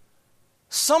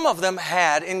 Some of them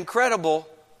had incredible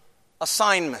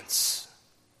assignments.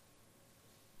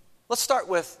 Let's start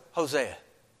with Hosea.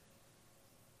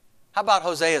 How about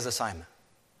Hosea's assignment?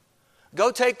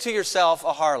 Go take to yourself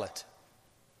a harlot.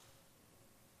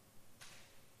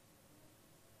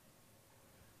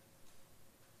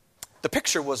 The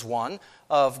picture was one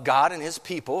of God and His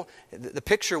people. The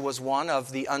picture was one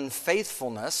of the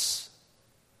unfaithfulness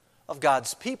of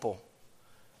God's people.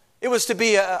 It was to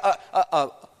be a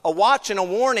watch and a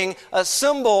warning, a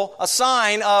symbol, a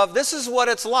sign of this is what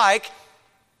it's like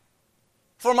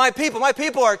for my people. My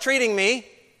people are treating me.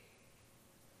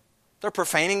 They're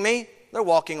profaning me. They're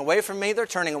walking away from me. They're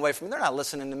turning away from me. They're not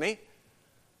listening to me.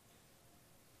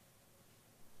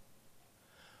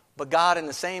 But God, in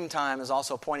the same time, is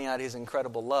also pointing out His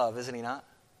incredible love, isn't He not?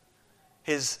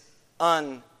 His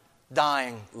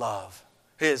undying love.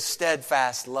 His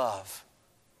steadfast love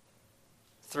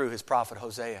through His prophet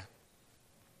Hosea.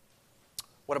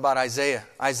 What about Isaiah?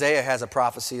 Isaiah has a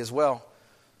prophecy as well.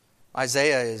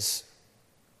 Isaiah is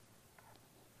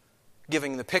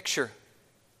giving the picture.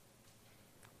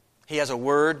 He has a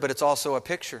word, but it's also a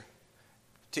picture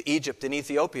to Egypt and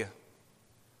Ethiopia.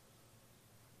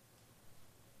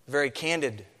 A very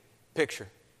candid picture.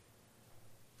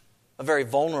 A very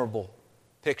vulnerable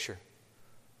picture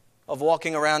of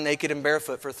walking around naked and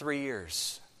barefoot for 3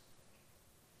 years.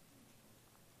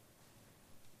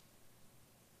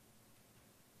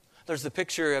 There's the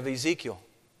picture of Ezekiel.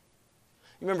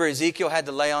 You remember Ezekiel had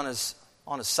to lay on his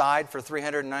side for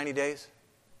 390 days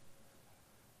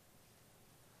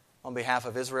on behalf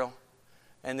of Israel.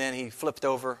 And then he flipped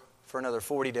over for another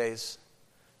 40 days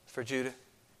for Judah.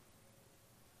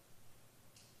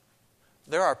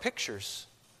 There are pictures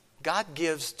God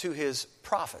gives to His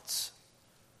prophets.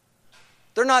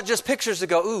 They're not just pictures that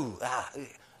go, ooh, ah.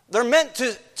 They're meant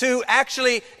to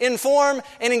actually inform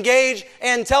and engage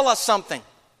and tell us something.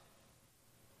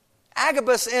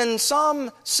 Agabus, in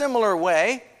some similar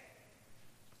way,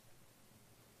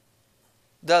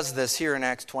 does this here in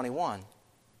Acts 21.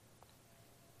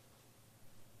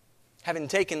 Having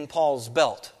taken Paul's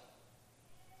belt,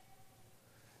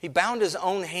 he bound his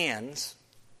own hands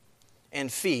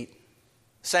and feet,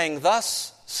 saying,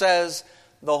 "Thus says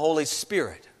the Holy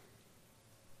Spirit."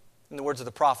 In the words of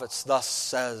the prophets, "Thus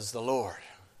says the Lord.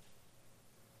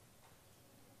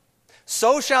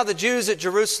 So shall the Jews at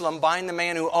Jerusalem bind the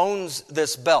man who owns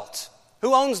this belt."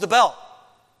 Who owns the belt?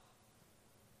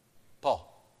 Paul.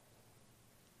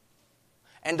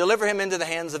 "And deliver him into the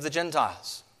hands of the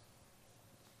Gentiles."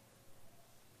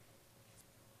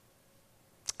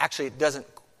 Actually, it doesn't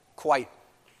quite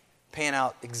pan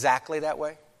out exactly that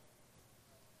way.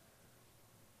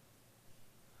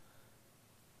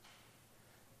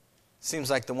 Seems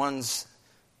like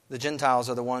the Gentiles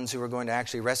are the ones who are going to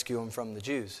actually rescue him from the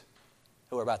Jews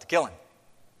who are about to kill him.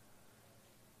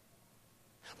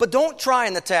 But don't try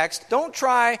in the text, don't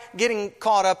try getting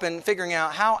caught up in figuring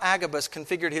out how Agabus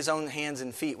configured his own hands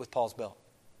and feet with Paul's belt.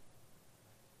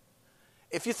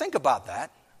 If you think about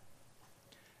that,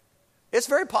 it's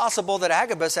very possible that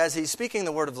Agabus, as he's speaking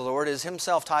the word of the Lord, is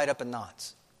himself tied up in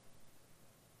knots.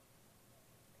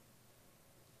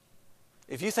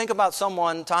 If you think about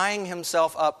someone tying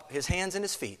himself up, his hands and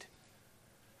his feet,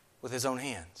 with his own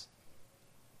hands,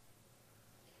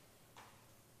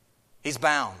 he's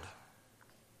bound.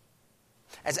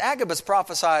 As Agabus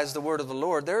prophesies the word of the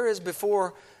Lord, there is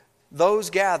before those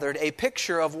gathered a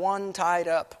picture of one tied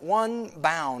up, one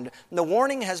bound. And the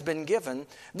warning has been given,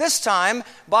 this time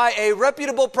by a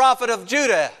reputable prophet of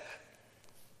Judah.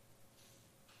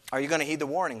 Are you going to heed the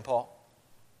warning, Paul?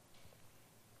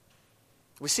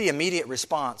 We see immediate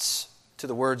response to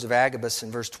the words of Agabus in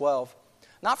verse 12.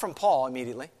 Not from Paul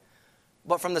immediately,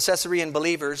 but from the Caesarean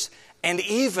believers and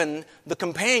even the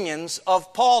companions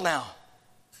of Paul now.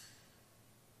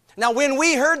 Now, when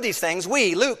we heard these things,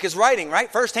 Luke is writing,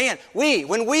 right, firsthand.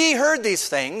 When we heard these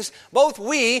things, both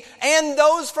we and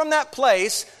those from that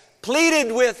place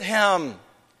pleaded with him.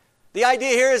 The idea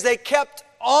here is they kept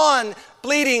on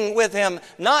pleading with him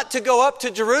not to go up to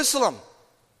Jerusalem.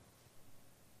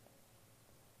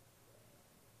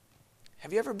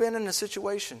 Have you ever been in a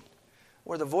situation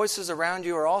where the voices around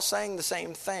you are all saying the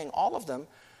same thing, all of them,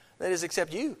 that is,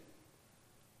 except you?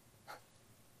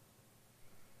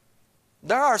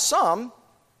 There are some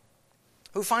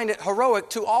who find it heroic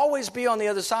to always be on the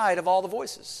other side of all the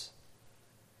voices.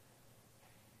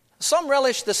 Some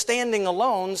relish the standing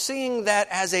alone, seeing that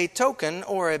as a token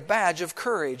or a badge of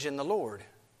courage in the Lord.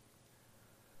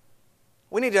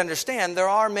 We need to understand there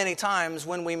are many times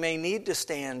when we may need to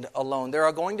stand alone. There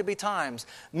are going to be times,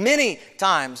 many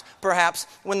times perhaps,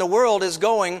 when the world is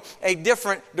going a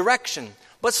different direction.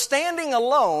 But standing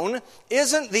alone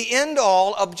isn't the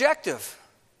end-all objective.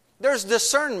 There's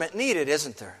discernment needed,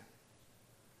 isn't there?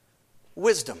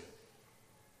 Wisdom,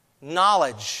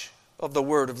 knowledge of the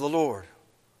word of the Lord,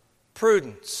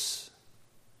 prudence.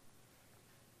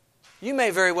 You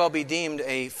may very well be deemed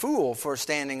a fool for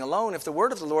standing alone if the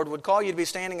word of the Lord would call you to be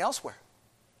standing elsewhere.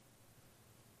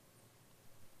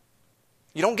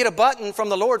 You don't get a button from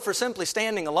the Lord for simply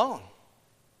standing alone.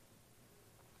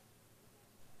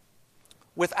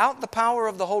 Without the power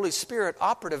of the Holy Spirit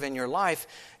operative in your life,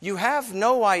 you have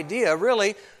no idea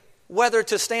really whether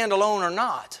to stand alone or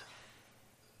not.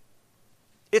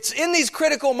 It's in these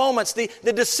critical moments, the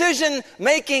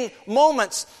decision-making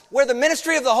moments, where the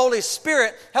ministry of the Holy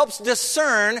Spirit helps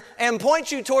discern and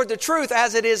point you toward the truth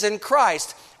as it is in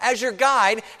Christ. As your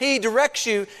guide, He directs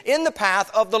you in the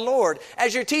path of the Lord.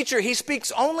 As your teacher, He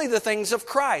speaks only the things of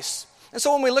Christ. And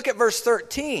so when we look at verse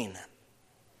 13,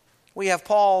 we have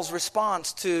Paul's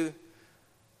response to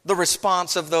the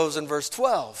response of those in verse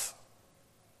 12,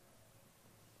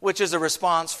 which is a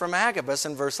response from Agabus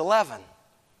in verse 11.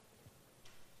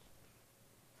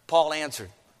 Paul answered,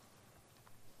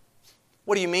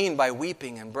 "What do you mean by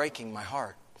weeping and breaking my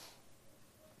heart?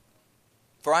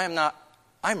 For I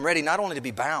am ready not only to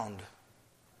be bound,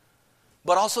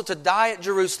 but also to die at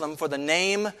Jerusalem for the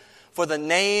name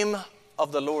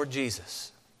of the Lord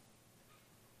Jesus."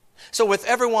 So with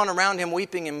everyone around him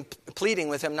weeping and pleading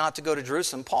with him not to go to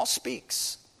Jerusalem, Paul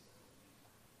speaks.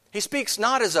 He speaks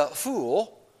not as a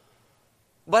fool,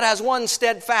 but as one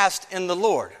steadfast in the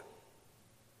Lord.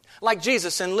 Like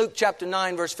Jesus in Luke chapter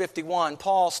 9, verse 51,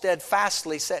 Paul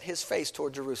steadfastly set his face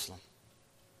toward Jerusalem.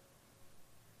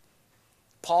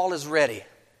 Paul is ready,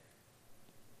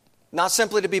 not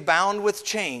simply to be bound with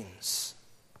chains,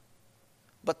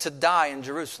 but to die in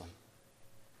Jerusalem.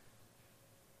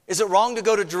 Is it wrong to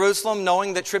go to Jerusalem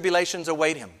knowing that tribulations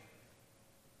await him?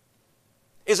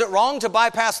 Is it wrong to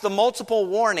bypass the multiple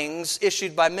warnings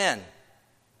issued by men?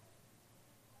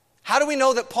 How do we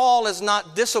know that Paul is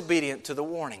not disobedient to the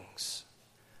warnings?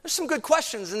 There's some good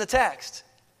questions in the text.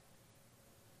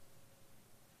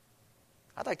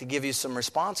 I'd like to give you some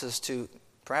responses to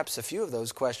perhaps a few of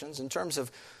those questions in terms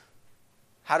of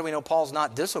how do we know Paul's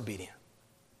not disobedient?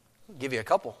 I'll give you a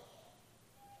couple.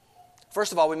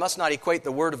 First of all, we must not equate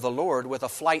the word of the Lord with a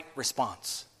flight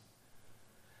response.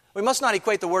 We must not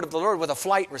equate the word of the Lord with a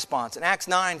flight response. In Acts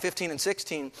 9, 15 and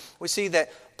 16, we see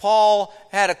that Paul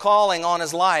had a calling on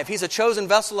his life. He's a chosen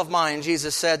vessel of mine,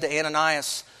 Jesus said to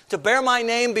Ananias, to bear my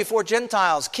name before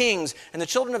Gentiles, kings, and the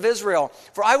children of Israel.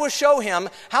 For I will show him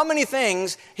how many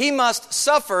things he must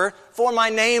suffer for my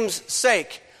name's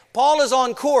sake. Paul is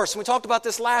on course, and we talked about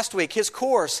this last week, his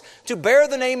course to bear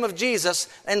the name of Jesus,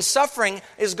 and suffering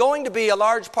is going to be a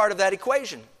large part of that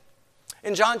equation.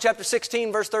 In John chapter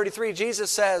 16, verse 33, Jesus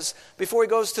says, before he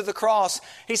goes to the cross,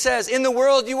 he says, "In the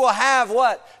world you will have"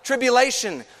 what?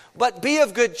 Tribulation. "But be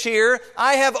of good cheer,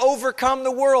 I have overcome the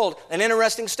world." An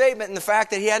interesting statement in the fact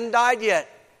that he hadn't died yet.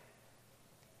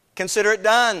 Consider it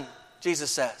done, Jesus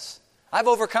says. I've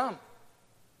overcome.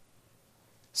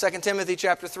 2 Timothy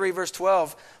chapter 3, verse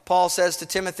 12, Paul says to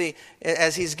Timothy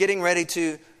as he's getting ready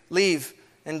to leave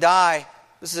and die,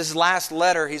 this is his last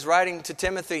letter, he's writing to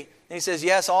Timothy, and he says,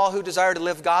 "Yes, all who desire to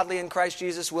live godly in Christ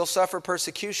Jesus will suffer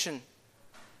persecution."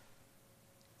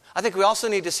 I think we also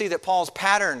need to see that Paul's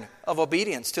pattern of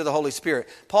obedience to the Holy Spirit.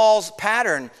 Paul's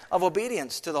pattern of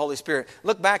obedience to the Holy Spirit.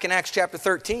 Look back in Acts chapter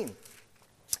 13.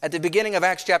 At the beginning of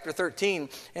Acts chapter 13,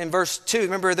 in verse 2,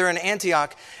 remember they're in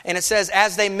Antioch, and it says,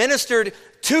 "As they ministered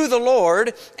to the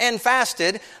Lord and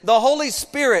fasted, the Holy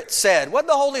Spirit said," what did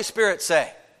the Holy Spirit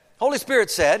say? Holy Spirit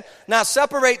said, "Now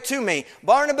separate to me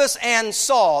Barnabas and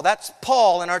Saul," that's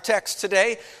Paul in our text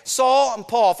today, "Saul and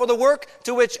Paul, for the work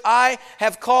to which I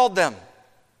have called them."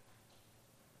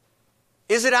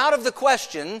 Is it out of the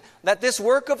question that this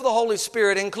work of the Holy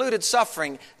Spirit included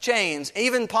suffering, chains,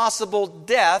 even possible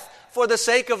death for the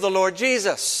sake of the Lord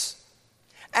Jesus?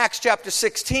 Acts chapter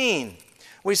 16,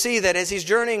 we see that as he's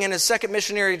journeying in his second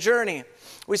missionary journey,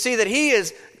 we see that he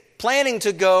is planning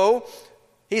to go.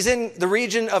 He's in the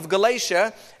region of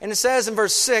Galatia, and it says in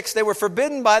verse 6, "They were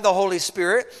forbidden by the Holy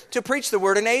Spirit to preach the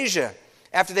word in Asia.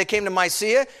 After they came to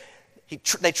Mysia,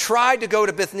 They tried to go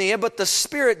to Bithynia, but the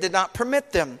Spirit did not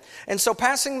permit them. And so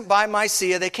passing by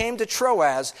Mysia, they came to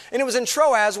Troas. And it was in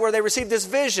Troas where they received this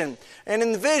vision. And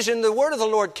in the vision, the word of the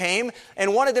Lord came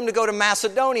and wanted them to go to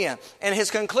Macedonia. And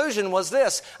his conclusion was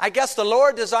this: I guess the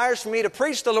Lord desires for me to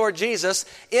preach the Lord Jesus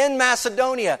in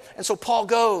Macedonia. And so Paul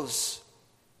goes.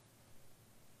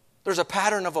 There's a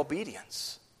pattern of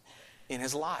obedience in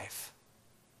his life.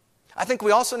 I think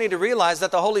we also need to realize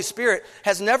that the Holy Spirit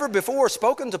has never before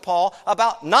spoken to Paul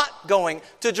about not going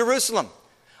to Jerusalem.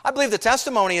 I believe the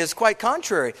testimony is quite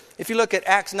contrary. If you look at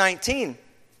Acts 19,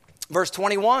 verse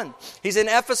 21, he's in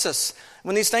Ephesus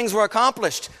when these things were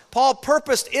accomplished. Paul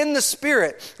purposed in the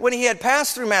Spirit, when he had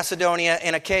passed through Macedonia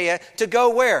and Achaia, to go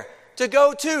where? To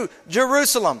go to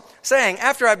Jerusalem, saying,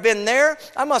 after I've been there,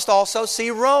 I must also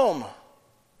see Rome.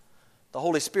 The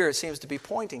Holy Spirit seems to be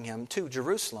pointing him to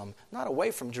Jerusalem, not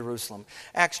away from Jerusalem.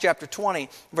 Acts chapter 20,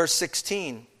 verse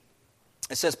 16.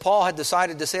 It says, Paul had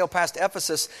decided to sail past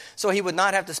Ephesus so he would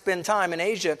not have to spend time in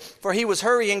Asia, for he was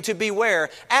hurrying to be where?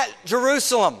 At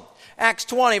Jerusalem. Acts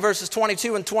 20, verses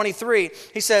 22 and 23,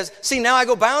 he says, see, now I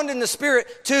go bound in the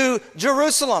Spirit to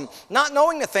Jerusalem, not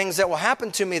knowing the things that will happen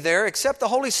to me there, except the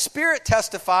Holy Spirit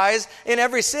testifies in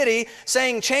every city,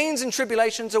 saying chains and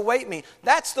tribulations await me.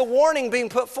 That's the warning being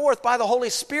put forth by the Holy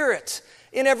Spirit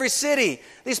in every city.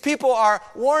 These people are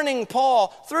warning Paul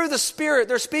through the Spirit.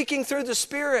 They're speaking through the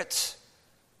Spirit.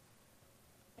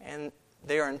 And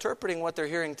they are interpreting what they're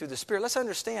hearing through the Spirit. Let's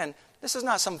understand, this is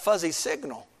not some fuzzy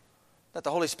signal that the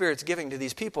Holy Spirit's giving to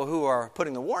these people who are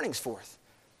putting the warnings forth.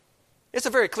 It's a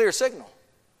very clear signal.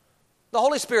 The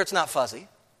Holy Spirit's not fuzzy.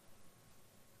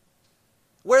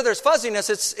 Where there's fuzziness,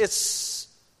 it's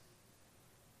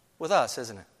with us,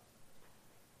 isn't it?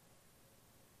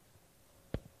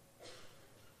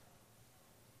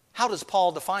 How does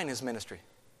Paul define his ministry?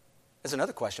 That's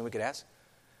another question we could ask.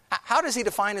 How does he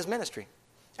define his ministry?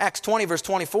 Acts 20, verse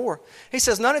 24. He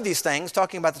says, none of these things,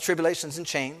 talking about the tribulations and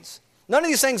chains, none of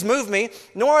these things move me,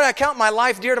 nor would I count my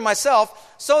life dear to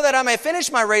myself, so that I may finish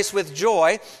my race with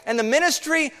joy. And the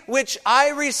ministry which I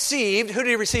received, who did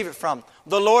he receive it from?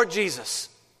 The Lord Jesus.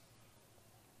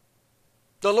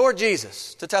 The Lord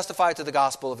Jesus, to testify to the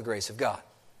gospel of the grace of God.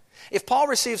 If Paul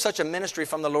received such a ministry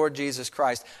from the Lord Jesus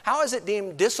Christ, how is it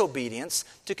deemed disobedience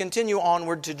to continue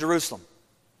onward to Jerusalem?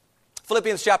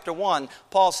 Philippians chapter 1,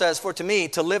 Paul says, for to me,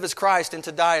 to live is Christ, and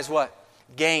to die is what?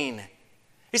 Gain.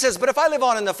 He says, but if I live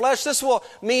on in the flesh, this will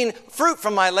mean fruit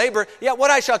from my labor. Yet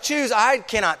what I shall choose, I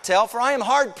cannot tell, for I am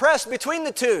hard pressed between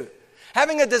the two,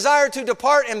 having a desire to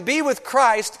depart and be with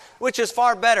Christ, which is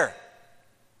far better.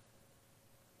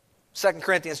 2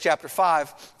 Corinthians chapter 5,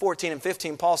 14 and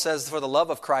 15, Paul says, for the love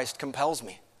of Christ compels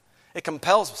me. It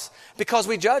compels us, because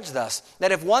we judge thus,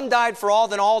 that if one died for all,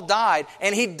 then all died.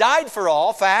 And he died for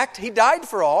all, fact, he died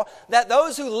for all, that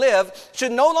those who live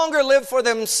should no longer live for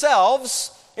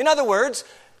themselves. In other words,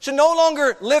 should no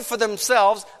longer live for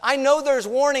themselves. I know there's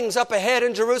warnings up ahead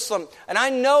in Jerusalem, and I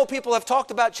know people have talked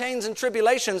about chains and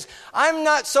tribulations. I'm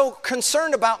not so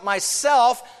concerned about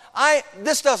myself.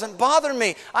 This doesn't bother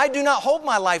me. I do not hold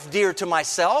my life dear to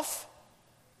myself.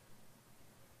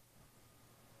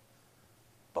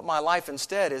 But my life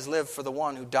instead is lived for the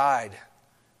one who died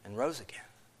and rose again.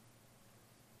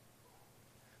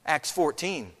 Acts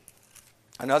 14,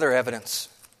 another evidence.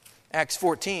 Acts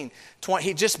 14,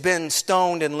 he'd just been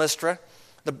stoned in Lystra.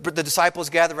 The disciples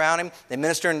gathered around him. They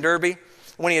ministered in Derbe.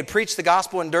 When he had preached the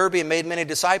gospel in Derbe and made many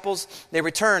disciples, they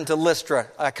returned to Lystra,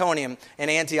 Iconium,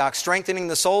 and Antioch, strengthening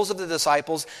the souls of the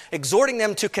disciples, exhorting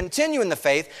them to continue in the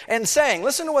faith, and saying,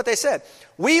 listen to what they said,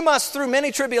 we must through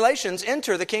many tribulations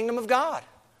enter the kingdom of God.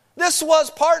 This was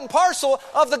part and parcel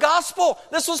of the gospel.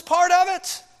 This was part of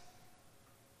it.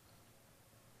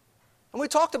 And we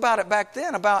talked about it back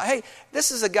then, about, hey,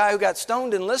 this is a guy who got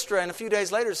stoned in Lystra and a few days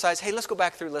later decides, hey, let's go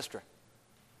back through Lystra.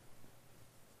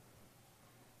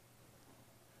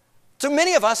 To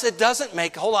many of us, it doesn't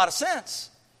make a whole lot of sense.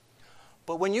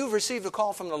 But when you've received a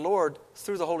call from the Lord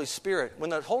through the Holy Spirit, when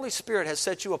the Holy Spirit has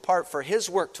set you apart for His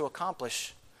work to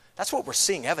accomplish, that's what we're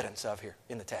seeing evidence of here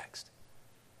in the text.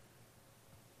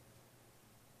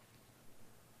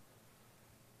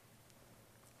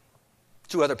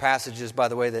 Two other passages, by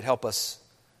the way, that help us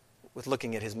with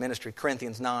looking at his ministry.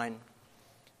 Corinthians 9.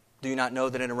 Do you not know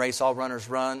that in a race all runners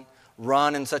run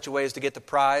in such a way as to get the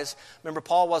prize? Remember,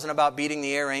 Paul wasn't about beating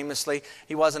the air aimlessly.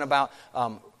 He wasn't about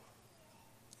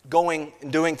going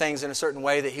and doing things in a certain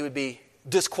way that he would be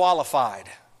disqualified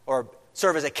or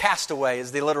serve as a castaway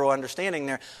is the literal understanding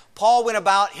there. Paul went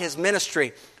about his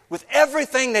ministry with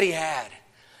everything that he had.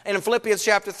 And in Philippians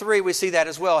chapter 3, we see that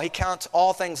as well. He counts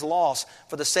all things lost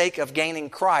for the sake of gaining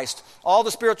Christ. All the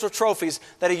spiritual trophies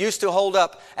that he used to hold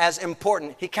up as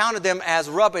important, he counted them as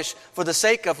rubbish for the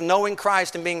sake of knowing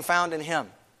Christ and being found in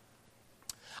him.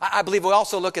 I believe we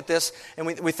also look at this and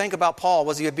we think about Paul.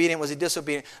 Was he obedient? Was he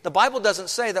disobedient? The Bible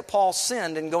doesn't say that Paul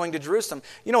sinned in going to Jerusalem.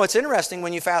 You know, it's interesting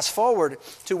when you fast forward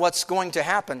to what's going to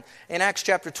happen. In Acts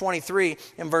chapter 23,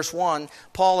 in verse 1,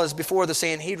 Paul is before the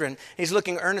Sanhedrin. He's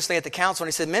looking earnestly at the council and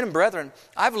he said, "Men and brethren,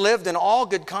 I've lived in all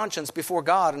good conscience before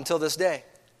God until this day."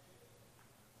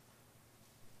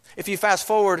 If you fast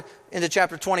forward into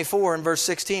chapter 24 in verse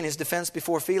 16, his defense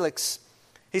before Felix,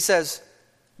 he says,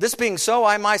 "This being so,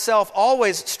 I myself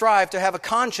always strive to have a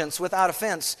conscience without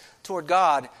offense toward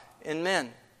God and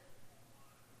men."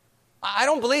 I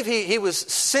don't believe he was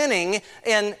sinning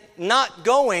in not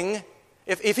going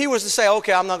if he was to say,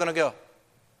 "Okay, I'm not going to go."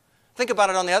 Think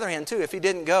about it on the other hand, too. If he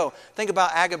didn't go, think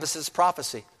about Agabus'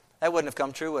 prophecy. That wouldn't have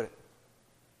come true, would it?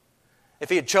 If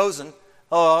he had chosen,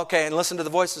 and listen to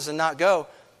the voices and not go.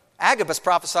 Agabus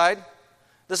prophesied,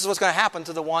 this is what's going to happen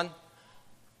to the one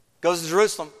goes to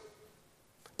Jerusalem.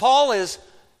 Paul is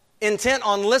intent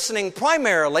on listening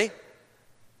primarily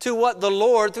to what the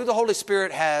Lord, through the Holy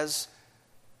Spirit, has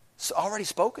already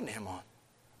spoken to him on,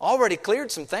 already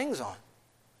cleared some things on.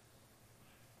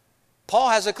 Paul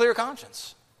has a clear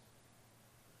conscience.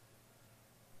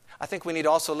 I think we need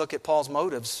to also look at Paul's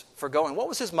motives for going. What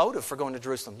was his motive for going to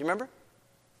Jerusalem? You remember?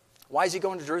 Why is he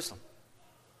going to Jerusalem?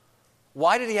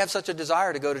 Why did he have such a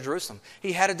desire to go to Jerusalem?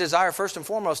 He had a desire, first and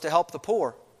foremost, to help the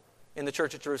poor in the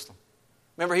church at Jerusalem.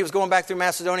 Remember, he was going back through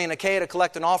Macedonia and Achaia to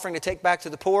collect an offering to take back to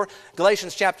the poor.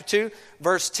 Galatians chapter 2,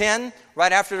 verse 10,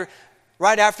 right after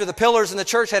the pillars in the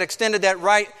church had extended that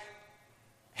right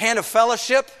hand of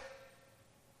fellowship.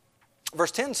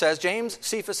 Verse 10 says, "James,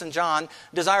 Cephas, and John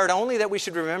desired only that we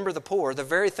should remember the poor, the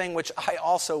very thing which I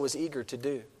also was eager to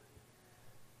do."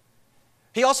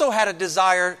 He also had a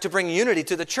desire to bring unity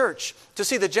to the church, to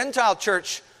see the Gentile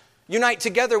church unite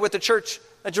together with the church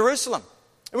at Jerusalem.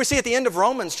 And we see at the end of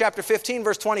Romans chapter 15,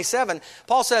 verse 27,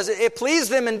 Paul says, "It pleased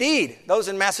them indeed," those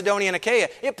in Macedonia and Achaia,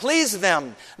 "it pleased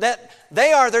them that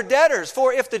they are their debtors.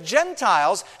 For if the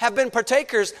Gentiles have been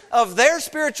partakers of their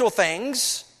spiritual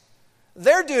things,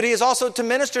 their duty is also to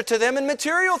minister to them in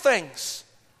material things."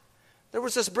 There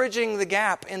was this bridging the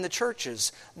gap in the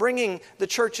churches, bringing the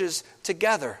churches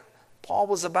together. Paul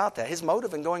was about that. His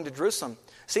motive in going to Jerusalem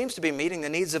seems to be meeting the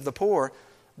needs of the poor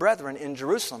brethren in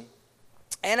Jerusalem,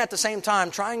 and at the same time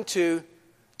trying to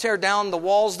tear down the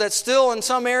walls that still in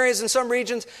some areas, in some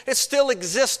regions, it still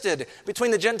existed between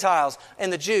the Gentiles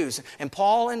and the Jews. And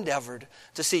Paul endeavored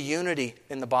to see unity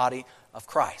in the body of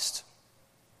Christ.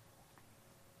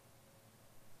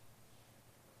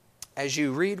 As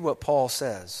you read what Paul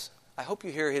says, I hope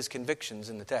you hear his convictions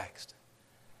in the text.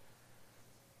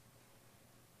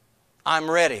 I'm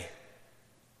ready.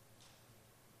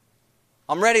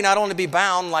 I'm ready not only to be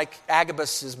bound like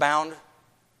Agabus is bound,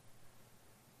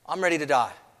 I'm ready to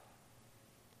die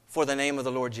for the name of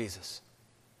the Lord Jesus.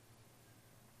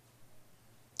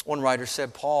 One writer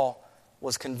said Paul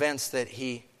was convinced that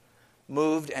he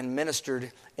moved and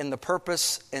ministered in the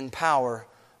purpose and power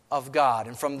of God.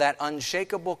 And from that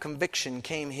unshakable conviction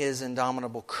came his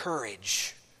indomitable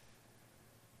courage.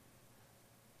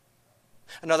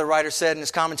 Another writer said in his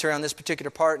commentary on this particular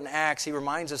part in Acts, he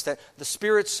reminds us that the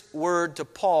Spirit's word to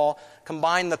Paul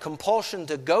combined the compulsion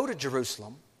to go to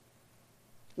Jerusalem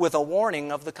with a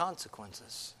warning of the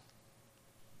consequences.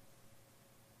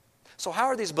 So how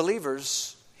are these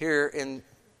believers here in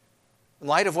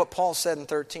light of what Paul said in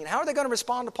 13, how are they going to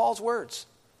respond to Paul's words?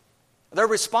 Their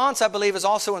response, I believe, is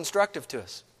also instructive to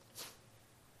us.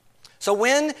 So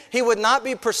when he would not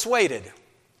be persuaded,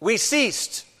 we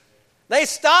ceased. They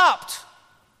stopped.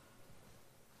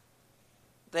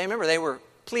 They were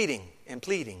pleading and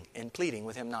pleading and pleading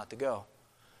with him not to go.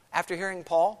 After hearing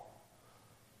Paul,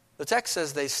 the text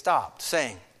says they stopped,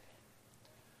 saying,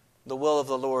 "The will of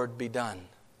the Lord be done."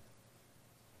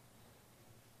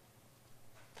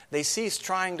 They ceased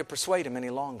trying to persuade him any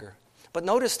longer. But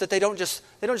notice that they don't just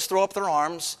throw up their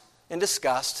arms in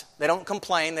disgust. They don't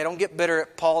complain. They don't get bitter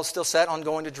at Paul is still set on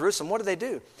going to Jerusalem. What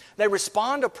do? They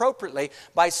respond appropriately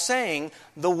by saying,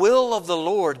 "The will of the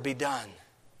Lord be done."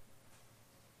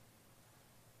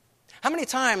 How many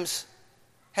times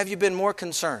have you been more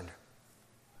concerned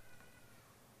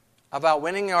about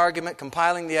winning the argument,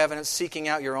 compiling the evidence, seeking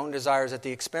out your own desires at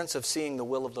the expense of seeing the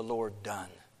will of the Lord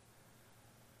done?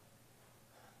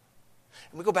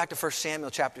 And we go back to 1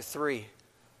 Samuel chapter 3.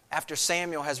 After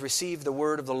Samuel has received the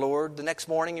word of the Lord, the next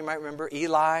morning, you might remember,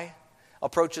 Eli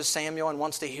approaches Samuel and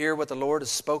wants to hear what the Lord has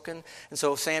spoken. And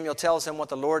so Samuel tells him what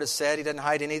the Lord has said. He doesn't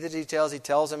hide any of the details. He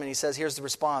tells him and he says, here's the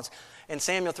response. In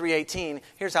Samuel 3:18,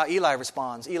 here's how Eli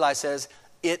responds. Eli says,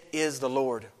 "It is the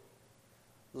Lord.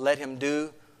 Let him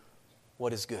do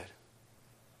what is good."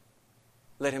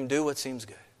 Let him do what seems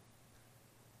good.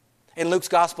 In Luke's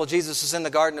gospel, Jesus is in the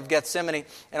Garden of Gethsemane,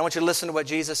 and I want you to listen to what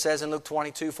Jesus says in Luke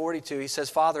 22:42. He says,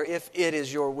 "Father, if it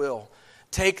is your will,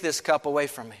 take this cup away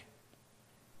from me.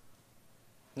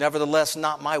 Nevertheless,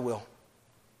 not my will,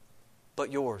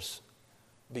 but yours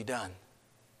be done."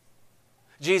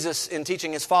 Jesus, in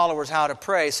teaching his followers how to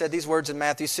pray, said these words in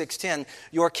Matthew 6:10,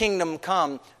 "Your kingdom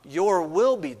come, your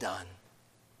will be done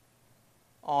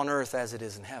on earth as it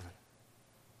is in heaven."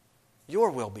 Your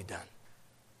will be done.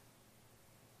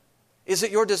 Is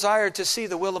it your desire to see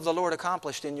the will of the Lord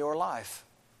accomplished in your life?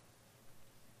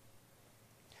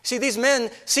 See, these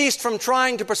men ceased from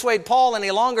trying to persuade Paul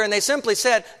any longer, and they simply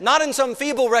said, not in some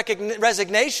feeble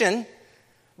resignation,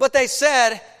 but they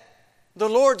said, "The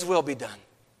Lord's will be done."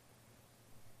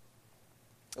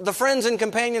 The friends and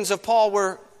companions of Paul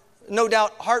were no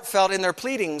doubt heartfelt in their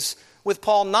pleadings with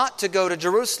Paul not to go to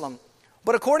Jerusalem.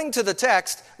 But according to the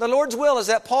text, the Lord's will is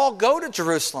that Paul go to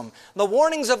Jerusalem. The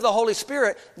warnings of the Holy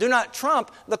Spirit do not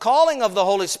trump the calling of the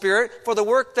Holy Spirit for the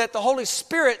work that the Holy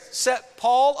Spirit set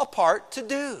Paul apart to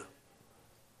do.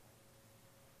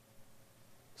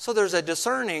 So there's a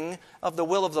discerning of the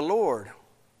will of the Lord.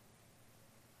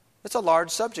 It's a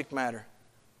large subject matter.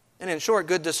 And in short,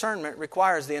 good discernment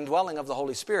requires the indwelling of the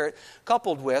Holy Spirit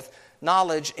coupled with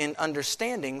knowledge and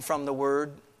understanding from the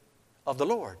Word of the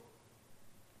Lord.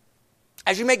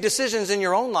 As you make decisions in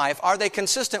your own life, are they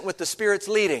consistent with the Spirit's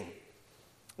leading,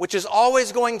 which is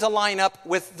always going to line up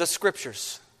with the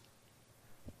Scriptures?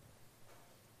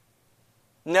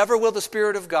 Never will the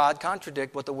Spirit of God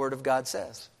contradict what the Word of God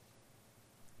says.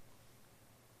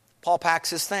 Paul packs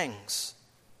his things,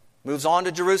 moves on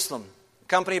to Jerusalem,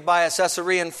 accompanied by a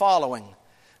Caesarean following.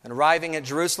 And arriving at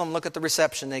Jerusalem, look at the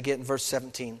reception they get in verse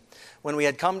 17. "When we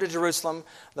had come to Jerusalem,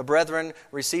 the brethren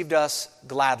received us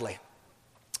gladly."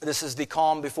 This is the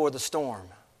calm before the storm.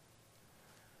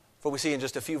 For we see in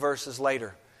just a few verses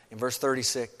later, in verse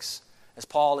 36, as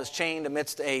Paul is chained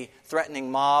amidst a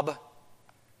threatening mob,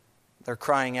 they're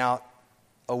crying out,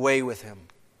 "Away with him."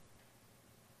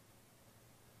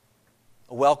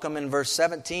 A welcome in verse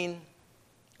 17,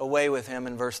 away with him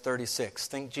in verse 36.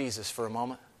 Think Jesus for a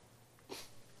moment.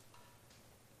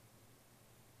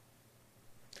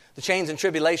 The chains and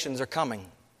tribulations are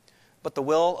coming, but the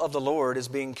will of the Lord is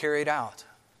being carried out.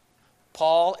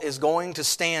 Paul is going to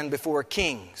stand before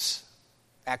kings.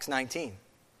 Acts 19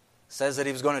 says that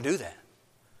he was going to do that.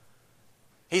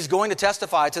 He's going to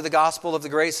testify to the gospel of the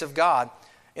grace of God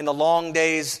in the long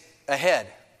days ahead.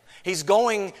 He's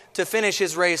going to finish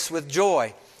his race with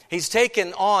joy. He's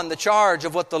taken on the charge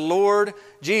of what the Lord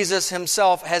Jesus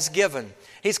himself has given.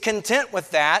 He's content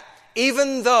with that,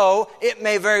 even though it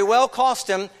may very well cost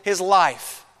him his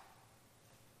life.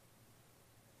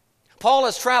 Paul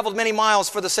has traveled many miles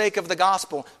for the sake of the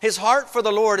gospel. His heart for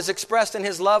the Lord is expressed in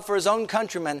his love for his own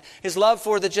countrymen, his love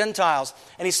for the Gentiles.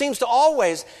 And he seems to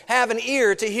always have an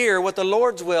ear to hear what the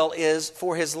Lord's will is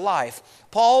for his life.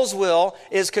 Paul's will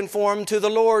is conformed to the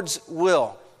Lord's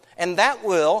will. And that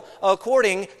will,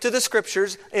 according to the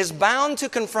Scriptures, is bound to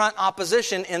confront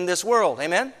opposition in this world.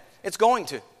 Amen? It's going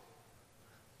to.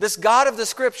 This God of the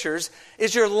Scriptures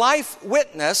is your life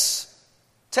witness,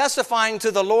 testifying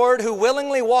to the Lord who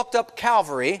willingly walked up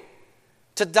Calvary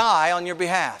to die on your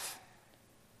behalf.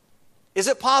 Is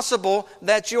it possible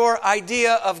that your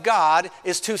idea of God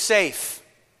is too safe?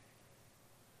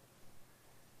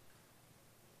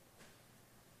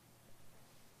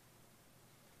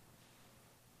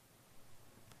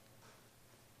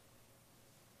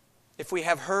 If we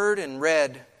have heard and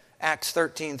read Acts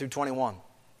 13 through 21,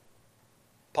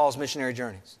 Paul's missionary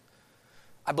journeys,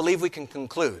 I believe we can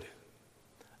conclude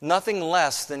nothing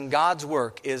less than God's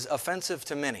work is offensive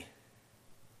to many,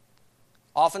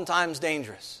 oftentimes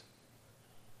dangerous,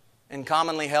 and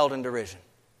commonly held in derision.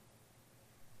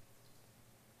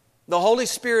 The Holy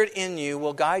Spirit in you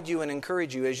will guide you and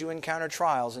encourage you as you encounter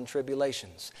trials and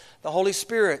tribulations. The Holy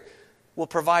Spirit will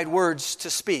provide words to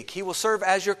speak. He will serve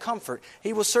as your comfort.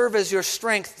 He will serve as your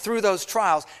strength through those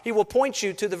trials. He will point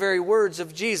you to the very words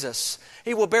of Jesus.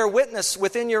 He will bear witness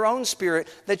within your own spirit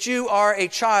that you are a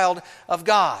child of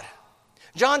God.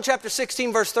 John chapter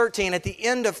 16, verse 13, at the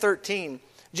end of 13,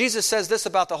 Jesus says this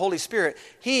about the Holy Spirit: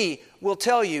 He will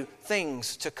tell you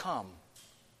things to come.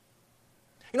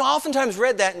 You know, I oftentimes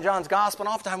read that in John's gospel,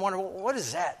 and oftentimes wonder, well, what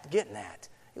is that getting at?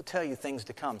 He'll tell you things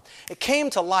to come. It came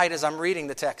to light as I'm reading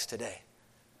the text today.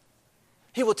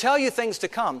 He will tell you things to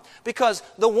come, because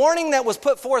the warning that was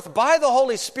put forth by the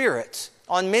Holy Spirit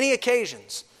on many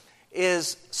occasions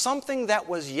is something that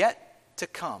was yet to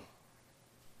come.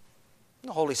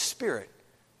 The Holy Spirit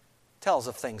tells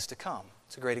of things to come.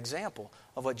 It's a great example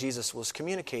of what Jesus was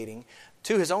communicating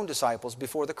to His own disciples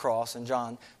before the cross in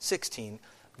John 16,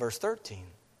 verse 13.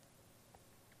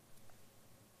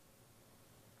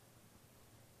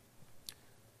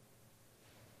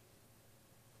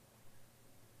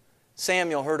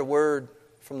 Samuel heard a word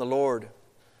from the Lord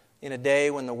in a day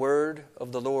when the word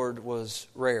of the Lord was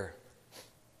rare.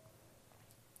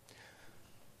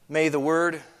 May the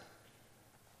word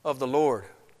of the Lord,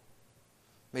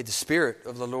 may the Spirit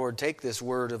of the Lord take this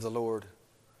word of the Lord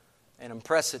and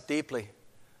impress it deeply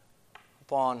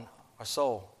upon our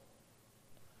soul.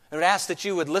 And I would ask that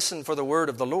you would listen for the word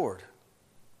of the Lord.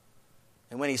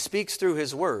 And when He speaks through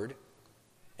His word,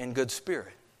 in good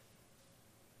spirit,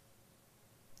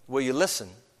 will you listen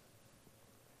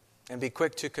and be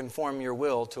quick to conform your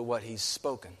will to what He's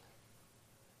spoken?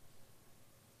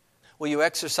 Will you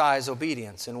exercise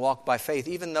obedience and walk by faith,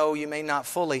 even though you may not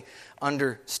fully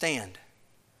understand?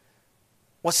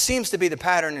 What seems to be the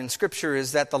pattern in Scripture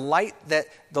is that the light that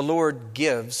the Lord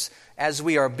gives, as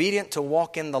we are obedient to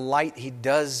walk in the light He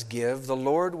does give, the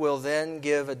Lord will then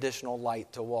give additional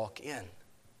light to walk in.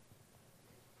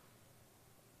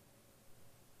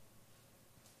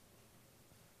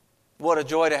 What a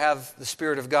joy to have the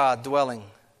Spirit of God dwelling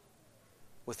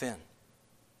within.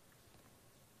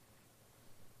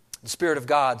 The Spirit of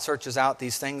God searches out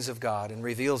these things of God and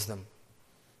reveals them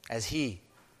as He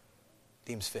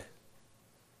deems fit.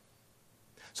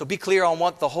 So be clear on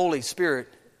what the Holy Spirit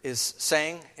is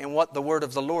saying and what the Word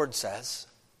of the Lord says.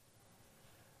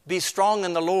 Be strong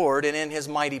in the Lord and in His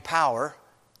mighty power.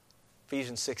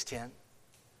 Ephesians 6:10.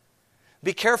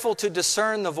 Be careful to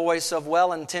discern the voice of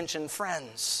well-intentioned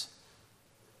friends.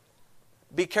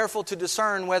 Be careful to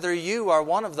discern whether you are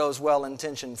one of those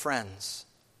well-intentioned friends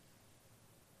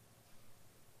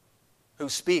who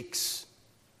speaks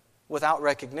without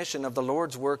recognition of the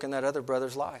Lord's work in that other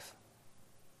brother's life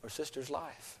or sister's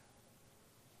life.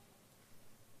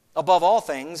 Above all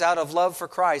things, out of love for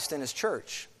Christ and His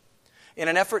church, in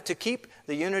an effort to keep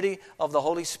the unity of the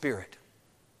Holy Spirit,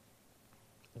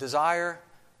 desire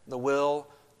the will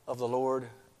of the Lord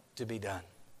to be done.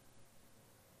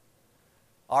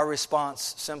 Our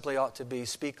response simply ought to be,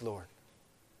 speak, Lord.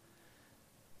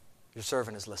 Your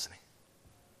servant is listening.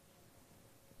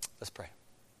 Let's pray.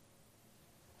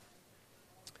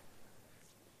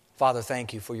 Father,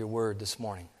 thank You for Your word this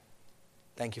morning.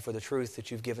 Thank You for the truth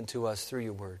that You've given to us through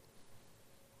Your word.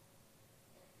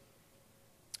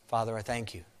 Father, I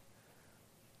thank You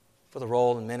for the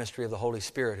role and ministry of the Holy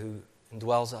Spirit who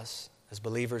indwells us as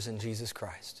believers in Jesus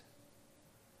Christ.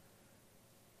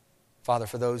 Father,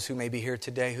 for those who may be here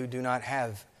today who do not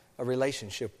have a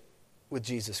relationship with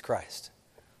Jesus Christ,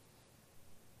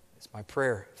 it's my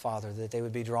prayer, Father, that they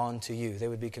would be drawn to You. They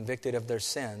would be convicted of their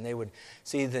sin. They would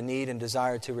see the need and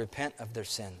desire to repent of their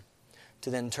sin,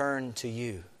 to then turn to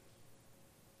You,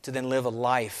 to then live a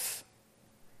life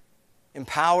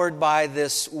empowered by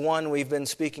this one we've been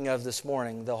speaking of this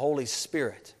morning, the Holy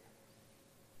Spirit.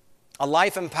 A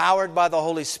life empowered by the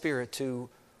Holy Spirit to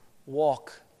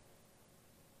walk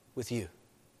with You.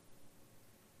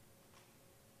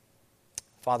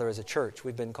 Father, as a church,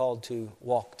 we've been called to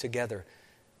walk together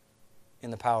in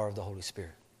the power of the Holy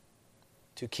Spirit,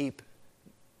 to keep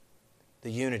the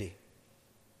unity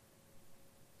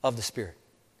of the Spirit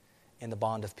in the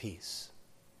bond of peace.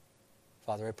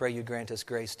 Father, I pray You grant us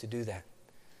grace to do that.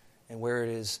 And where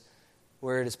it is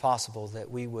possible,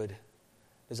 that we would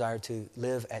desire to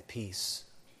live at peace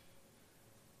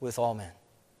with all men.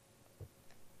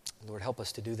 Lord, help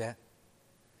us to do that.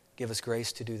 Give us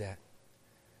grace to do that.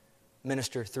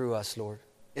 Minister through us, Lord.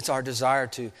 It's our desire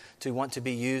to want to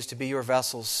be used, to be Your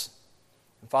vessels.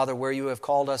 And Father, where You have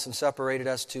called us and separated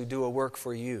us to do a work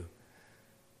for You,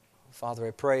 Father,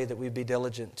 I pray that we'd be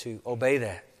diligent to obey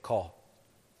that call.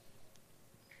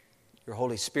 Your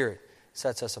Holy Spirit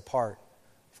sets us apart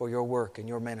for Your work and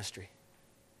Your ministry.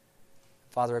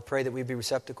 Father, I pray that we'd be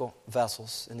receptacle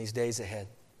vessels in these days ahead,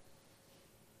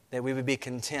 that we would be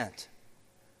content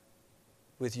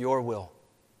with Your will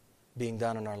being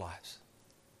done in our lives.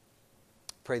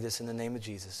 Pray this in the name of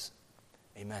Jesus.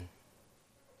 Amen.